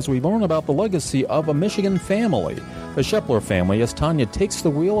Michigan as we learn about the legacy of a Michigan family, the Shepler family, as Tanya takes the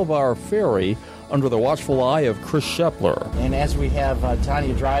wheel of our ferry under the watchful eye of Chris Shepler. And as we have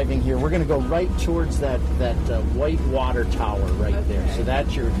Tanya driving here, we're going to go right towards that white water tower right there. So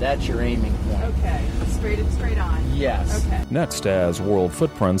that's your aiming point. Okay, straight on. Yes. Okay. Next, as World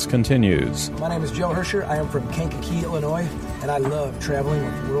Footprints continues. My name is Joe Herscher. I am from Kankakee, Illinois, and I love traveling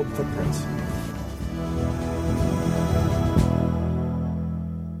with World Footprints.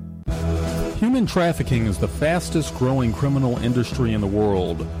 Human trafficking is the fastest growing criminal industry in the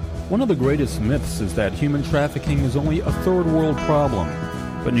world. One of the greatest myths is that human trafficking is only a third world problem,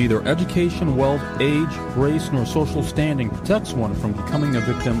 but neither education, wealth, age, race, nor social standing protects one from becoming a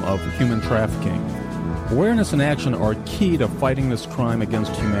victim of human trafficking. Awareness and action are key to fighting this crime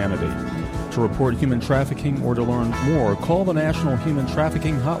against humanity. To report human trafficking or to learn more, call the National Human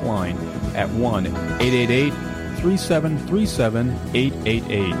Trafficking Hotline at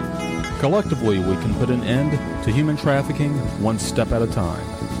 1-888-3737-888. Collectively, we can put an end to human trafficking one step at a time.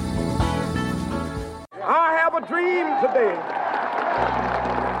 I have a dream today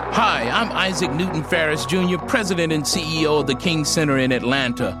Hi, I'm Isaac Newton Ferris Jr., President and CEO of the King Center in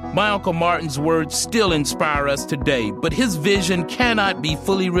Atlanta. My Uncle Martin's words still inspire us today, but his vision cannot be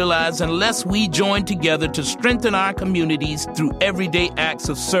fully realized unless we join together to strengthen our communities through everyday acts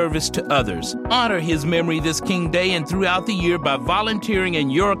of service to others. Honor his memory this King Day and throughout the year by volunteering in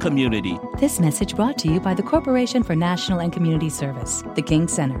your community. This message brought to you by the Corporation for National and Community Service, the King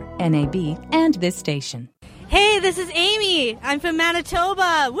Center, NAB, and this station. Hey, this is Amy. I'm from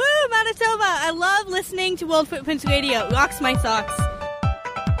Manitoba. Woo, Manitoba. I love listening to World Footprints Radio. It rocks my socks.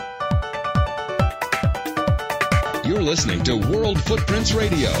 You're listening to World Footprints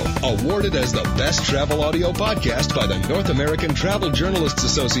Radio, awarded as the best travel audio podcast by the North American Travel Journalists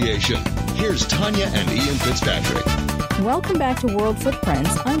Association. Here's Tanya and Ian Fitzpatrick. Welcome back to World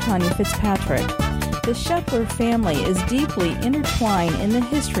Footprints. I'm Tanya Fitzpatrick. The Shepler family is deeply intertwined in the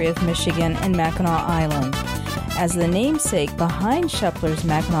history of Michigan and Mackinac Island. As the namesake behind Shepler's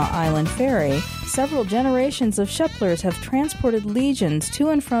Mackinac Island Ferry, several generations of Sheplers have transported legions to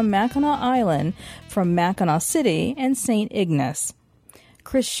and from Mackinac Island from Mackinac City and St. Ignace.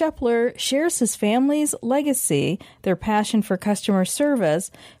 Chris Shepler shares his family's legacy, their passion for customer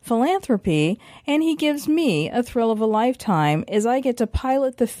service, philanthropy, and he gives me a thrill of a lifetime as I get to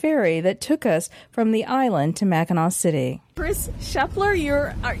pilot the ferry that took us from the island to Mackinac City. Chris Shepler,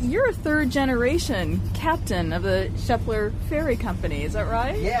 you're a third-generation captain of the Shepler Ferry Company, is that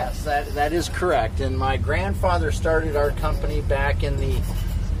right? Yes, that is correct. And my grandfather started our company back in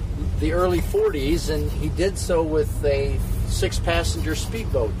the early 40s, and he did so with a 6-passenger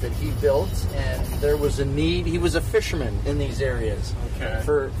speedboat that he built, and there was a need. He was a fisherman in these areas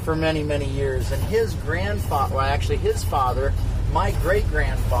for many, many years. And his grandfather, well, actually his father, my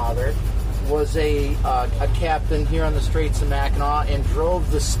great-grandfather, was a captain here on the Straits of Mackinac and drove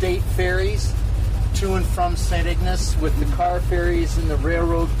the state ferries to and from St. Ignace with the car ferries and the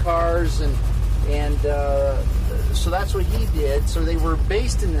railroad cars, and so that's what he did. So they were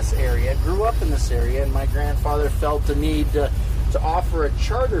based in this area, grew up in this area, and my grandfather felt the need to offer a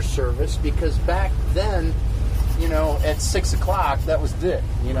charter service because back then, at 6 o'clock, that was it.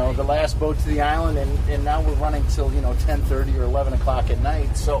 The last boat to the island, and now we're running till, 10:30 or 11 o'clock at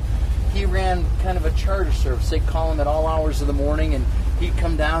night. So he ran kind of a charter service. They'd call him at all hours of the morning, and he'd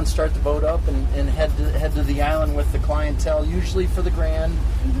come down, start the boat up, and head to the island with the clientele, usually for the Grand,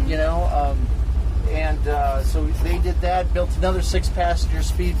 so they did that, built another 6-passenger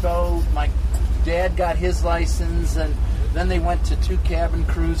speedboat. My dad got his license, and then they went to 2 cabin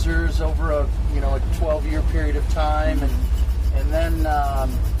cruisers over a 12-year period of time, and then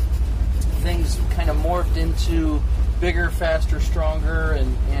things kind of morphed into bigger, faster, stronger,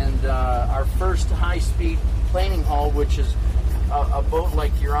 and our first high-speed planing hull, which is a boat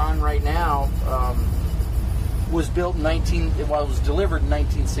like you're on right now, was built was delivered in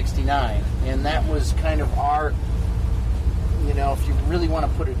 1969, and that was kind of our, if you really want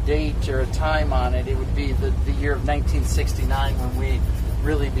to put a date or a time on it, it would be the year of 1969 when we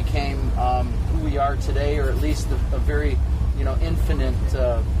really became who we are today, or at least a very, infinite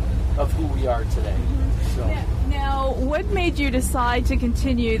of who we are today. So. Now, what made you decide to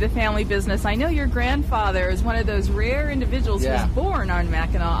continue the family business? I know your grandfather is one of those rare individuals who was born on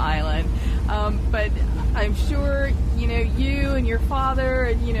Mackinac Island, but I'm sure you and your father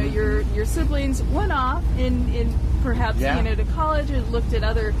and your siblings went off in perhaps to college or looked at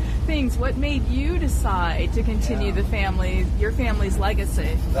other things. What made you decide to continue your family's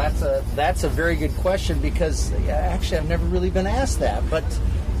legacy? That's a very good question, because actually I've never really been asked that, but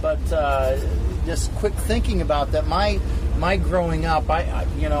just quick thinking about that, my growing up,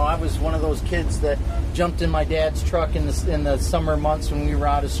 I was one of those kids that jumped in my dad's truck in the summer months when we were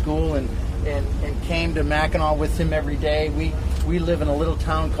out of school and came to Mackinac with him every day. We live in a little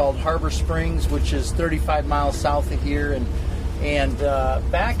town called Harbor Springs, which is 35 miles south of here, and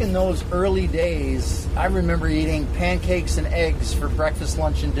back in those early days, I remember eating pancakes and eggs for breakfast,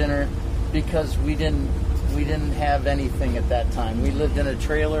 lunch, and dinner because we didn't have anything at that time. We lived in a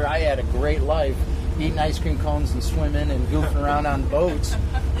trailer. I had a great life, eating ice cream cones and swimming and goofing around on boats.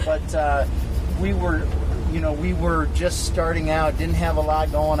 But we were just starting out, didn't have a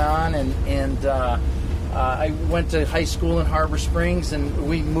lot going on, and I went to high school in Harbor Springs, and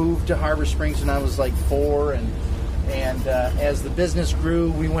we moved to Harbor Springs when I was like 4, and as the business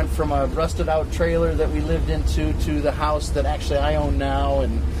grew, we went from a rusted-out trailer that we lived into to the house that actually I own now,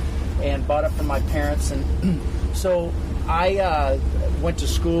 and bought it from my parents. And so I went to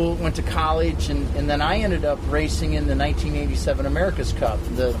school, went to college, and then I ended up racing in the 1987 America's Cup,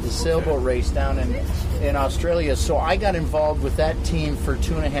 the sailboat race down in Australia. So I got involved with that team for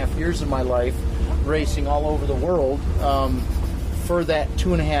 2.5 years of my life, racing all over the world for that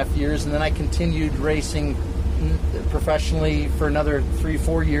 2.5 years, and then I continued racing professionally for another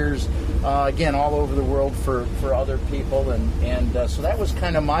 3-4 years, again, all over the world for other people, and so that was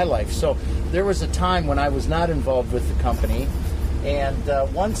kind of my life. So there was a time when I was not involved with the company,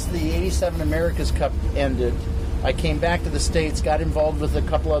 and once the 87 America's Cup ended, I came back to the States, got involved with a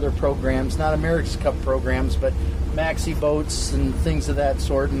couple other programs, not America's Cup programs, but maxi boats and things of that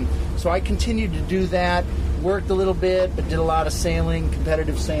sort, and so I continued to do that, worked a little bit, but did a lot of sailing,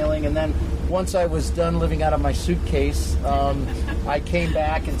 competitive sailing, and then once I was done living out of my suitcase, I came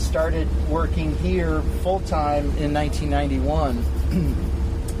back and started working here full-time in 1991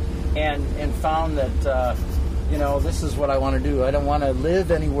 and found that, this is what I want to do. I don't want to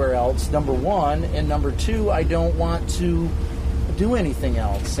live anywhere else, number one, and number two, I don't want to do anything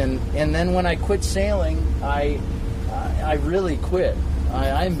else. And then when I quit sailing, I really quit. I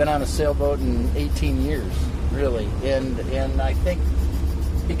haven't been on a sailboat in 18 years, really, and I think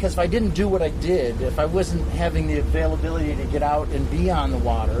because if I didn't do what I did, if I wasn't having the availability to get out and be on the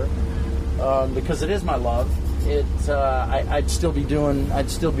water, because it is my love, I'd still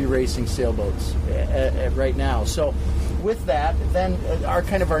be racing sailboats right now. So with that, then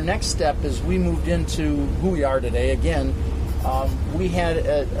our next step is we moved into who we are today. Again, we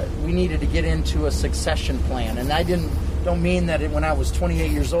needed to get into a succession plan, and I don't mean that when I was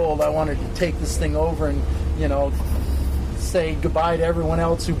 28 years old I wanted to take this thing over and say goodbye to everyone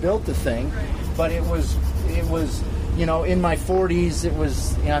else who built the thing, but it was in my 40s.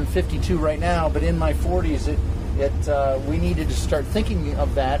 I'm 52 right now, but in my 40s we needed to start thinking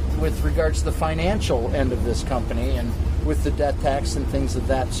of that with regards to the financial end of this company and with the death tax and things of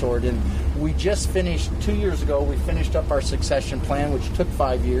that sort. And we just finished 2 years ago. We finished up our succession plan, which took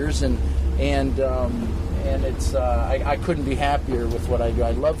 5 years, and it's I couldn't be happier with what I do.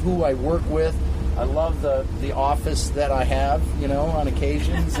 I love who I work with. I love the office that I have, on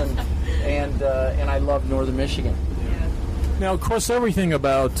occasions, and I love Northern Michigan. Now, of course, everything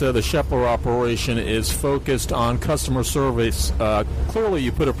about the Shepler operation is focused on customer service. Clearly,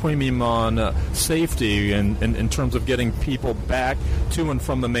 you put a premium on safety in terms of getting people back to and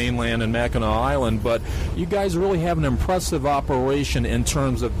from the mainland and Mackinac Island, but you guys really have an impressive operation in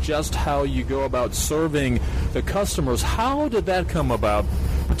terms of just how you go about serving the customers. How did that come about,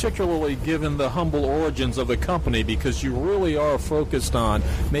 particularly given the humble origins of the company, because you really are focused on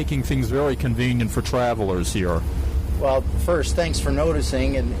making things very convenient for travelers here? Well, first, thanks for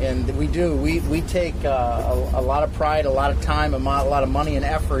noticing, and we do. We take a lot of pride, a lot of time, a lot of money and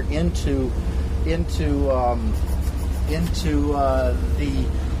effort into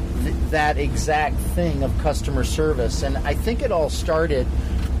that exact thing of customer service. And I think it all started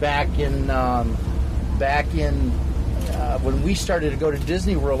back in when we started to go to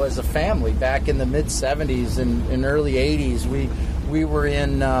Disney World as a family back in the mid 70s and early 80s. We were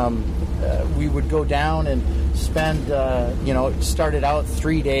in. We would go down and spend, it started out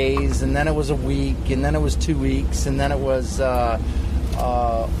 3 days, and then it was a week, and then it was 2 weeks, and then it was all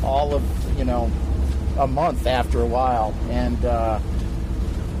of, a month after a while.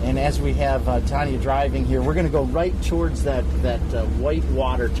 And as we have Tanya driving here, we're going to go right towards that white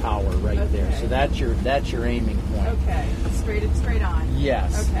water tower right there. So that's your aiming point. Okay, straight on.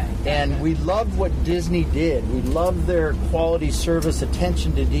 Yes. Okay. And we loved what Disney did. We loved their quality service,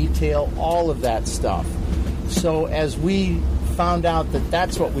 attention to detail, all of that stuff. So as we found out that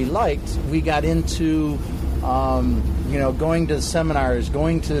that's what we liked, we got into going to seminars,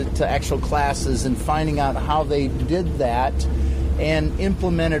 going to actual classes, and finding out how they did that, and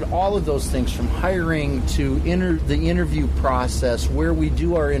implemented all of those things from hiring to the interview process, where we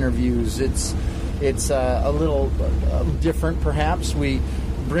do our interviews. It's a little different, perhaps. We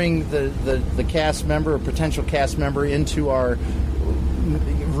bring the cast member or potential cast member into our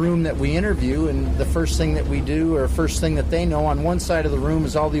room that we interview, and the first thing that we do, or first thing that they know, on one side of the room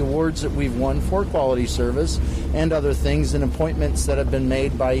is all the awards that we've won for quality service and other things, and appointments that have been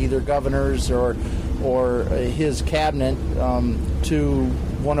made by either governors or his cabinet to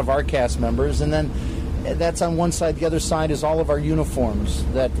one of our cast members. And then that's on one side. The other side is all of our uniforms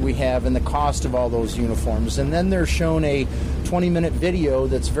that we have and the cost of all those uniforms. And then they're shown a 20-minute video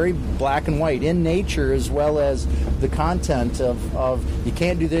that's very black and white in nature, as well as the content of you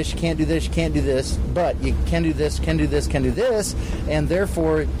can't do this, you can't do this, you can't do this, but you can do this, can do this, can do this, and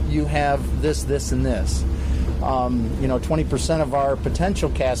therefore you have this, this, and this. 20% of our potential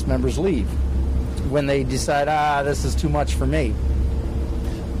cast members leave when they decide, this is too much for me.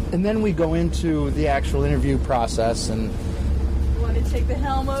 And then we go into the actual interview process. And you want to take the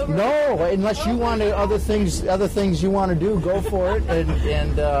helm over? No, unless you want to, other things you want to do, go for it.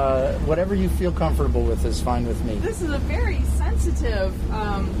 And whatever you feel comfortable with is fine with me. This is a very sensitive sensitive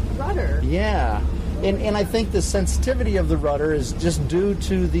rudder. Yeah. And I think the sensitivity of the rudder is just due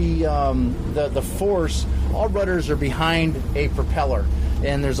to the force. All rudders are behind a propeller,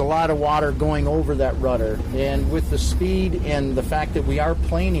 and there's a lot of water going over that rudder. And with the speed and the fact that we are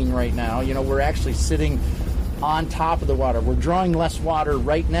planing right now, we're actually sitting on top of the water. We're drawing less water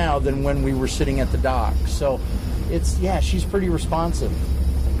right now than when we were sitting at the dock. So she's pretty responsive.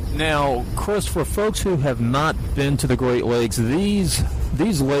 Now, Chris, for folks who have not been to the Great Lakes, these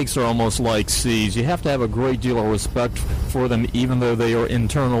lakes are almost like seas. You have to have a great deal of respect for them, even though they are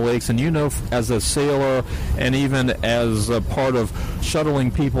internal lakes. And as a sailor and even as a part of shuttling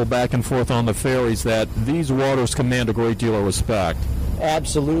people back and forth on the ferries, that these waters command a great deal of respect.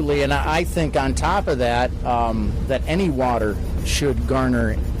 Absolutely, and I think on top of that, that any water should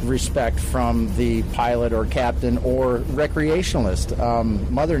garner respect from the pilot or captain or recreationalist.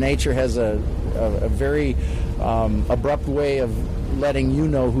 Mother Nature has a very abrupt way of letting you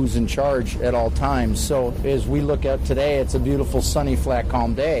know who's in charge at all times. So as we look at today, it's a beautiful, sunny, flat,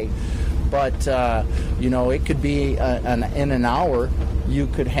 calm day. But, it could be in an hour, you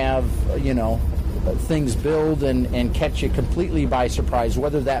could have, things build and catch you completely by surprise,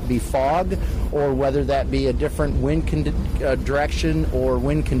 whether that be fog or whether that be a different wind direction or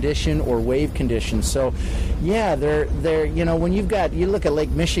wind condition or wave condition. So, they're when you look at Lake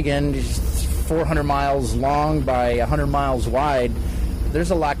Michigan, 400 miles long by 100 miles wide,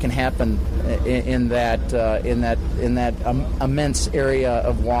 there's a lot can happen in that immense area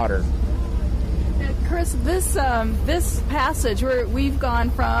of water. Chris, this passage we're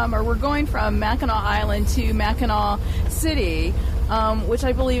going from Mackinac Island to Mackinac City, which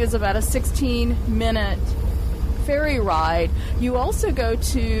I believe is about a 16-minute ferry ride. You also go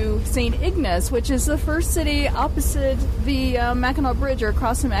to St. Ignace, which is the first city opposite the Mackinac Bridge, or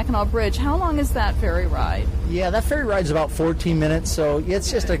across the Mackinac Bridge. How long is that ferry ride? Yeah, that ferry ride's about 14 minutes, so it's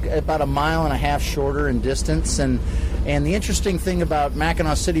just about a mile and a half shorter in distance. And the interesting thing about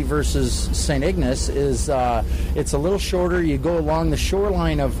Mackinac City versus St. Ignace is it's a little shorter. You go along the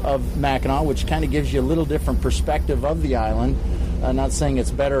shoreline of Mackinac, which kind of gives you a little different perspective of the island. Not saying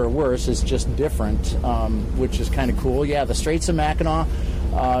it's better or worse, it's just different, which is kind of cool. Yeah, the Straits of Mackinac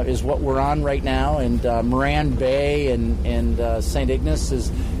is what we're on right now, and Moran Bay and St. Ignace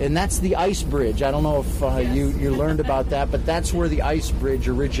and that's the ice bridge. I don't know if you learned about that, but that's where the ice bridge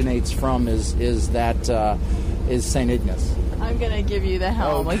originates from, is St. Ignace. I'm going to give you the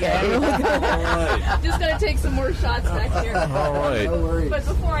helm again. Right. Just going to take some more shots back here. All right. No worries. But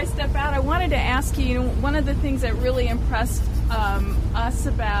before I step out, I wanted to ask you, one of the things that really impressed us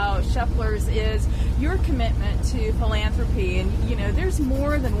about Shepler's is your commitment to philanthropy. And, there's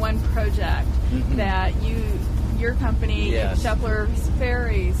more than one project that your company, Shepler's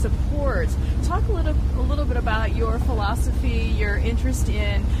Ferry, supports. Talk a little bit about your philosophy, your interest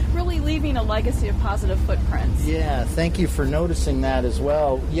in really leaving a legacy of positive footprints. Yeah, thank you for noticing that as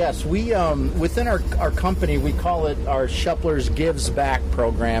well. Yes, we within our company, we call it our Shepler's Gives Back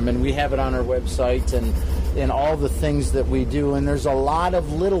program, and we have it on our website and all the things that we do. And there's a lot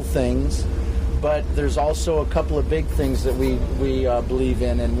of little things, but there's also a couple of big things that we believe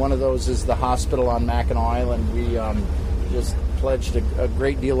in, and one of those is the hospital on Mackinac Island. We just pledged a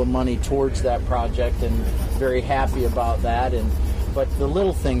great deal of money towards that project, and very happy about that. But the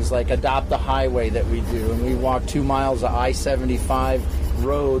little things like Adopt the Highway that we do, and we walk 2 miles of I-75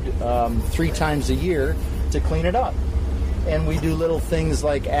 road 3 times a year to clean it up. And we do little things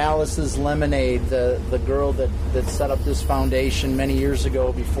like Alice's Lemonade, the girl that set up this foundation many years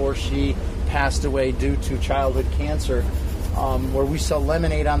ago before she passed away due to childhood cancer, where we sell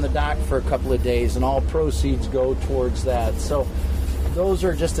lemonade on the dock for a couple of days, and all proceeds go towards that. So those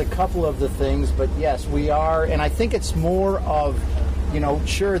are just a couple of the things, but yes, we are, and I think it's more of,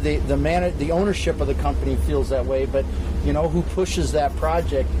 sure, the ownership of the company feels that way, but who pushes that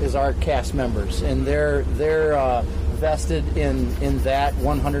project is our cast members, and they're vested in that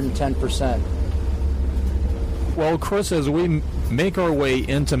 110%. Well, Chris, as we make our way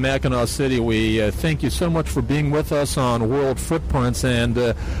into Mackinac City, we thank you so much for being with us on World Footprints,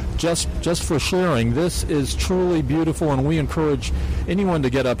 and just for sharing. This is truly beautiful, and we encourage anyone to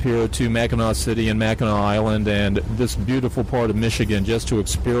get up here to Mackinac City and Mackinac Island and this beautiful part of Michigan just to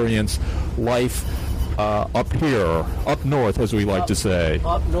experience life up here, up north, as we like to say.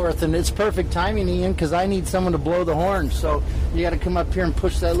 Up north, and it's perfect timing, Ian, because I need someone to blow the horn, so you got to come up here and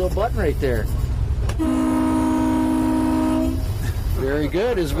push that little button right there. Very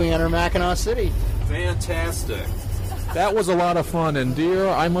good, as we enter Mackinac City. Fantastic. That was a lot of fun, and dear,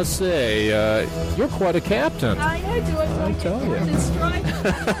 I must say, you're quite a captain. I do it. I tell you.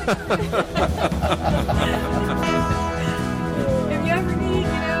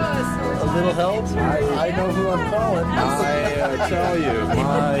 little help? I know who I'm calling. I tell you,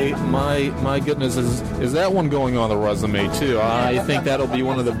 my goodness, is that one going on the resume too? I think that'll be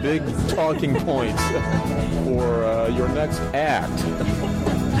one of the big talking points for your next act.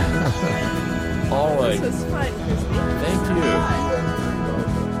 All right. This was fun, Crispy. Thank you.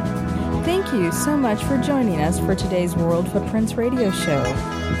 Thank you so much for joining us for today's World Footprints radio show.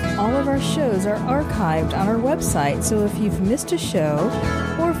 All of our shows are archived on our website, so if you've missed a show,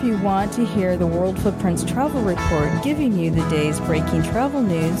 or if you want to hear the World Footprints Travel Report giving you the day's breaking travel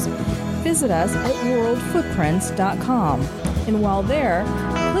news, visit us at worldfootprints.com. And while there,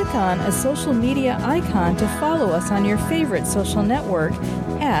 click on a social media icon to follow us on your favorite social network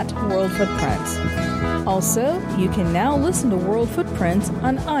at World Footprints. Also, you can now listen to World Footprints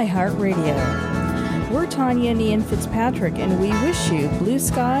on iHeartRadio. We're Tanya and Ian Fitzpatrick, and we wish you blue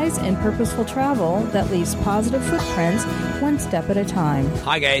skies and purposeful travel that leaves positive footprints one step at a time.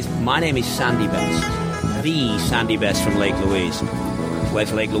 Hi guys, my name is Sandy Best, the Sandy Best from Lake Louise.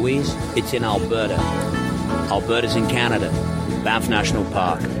 Where's Lake Louise? It's in Alberta. Alberta's in Canada. Banff National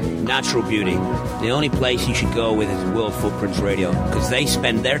Park. Natural beauty. The only place you should go with is World Footprints Radio, because they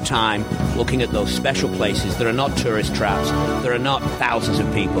spend their time looking at those special places that are not tourist traps, there are not thousands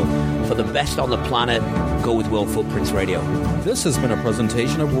of people. For the best on the planet, go with World Footprints Radio. This has been a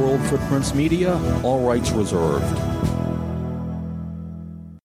presentation of World Footprints Media, all rights reserved.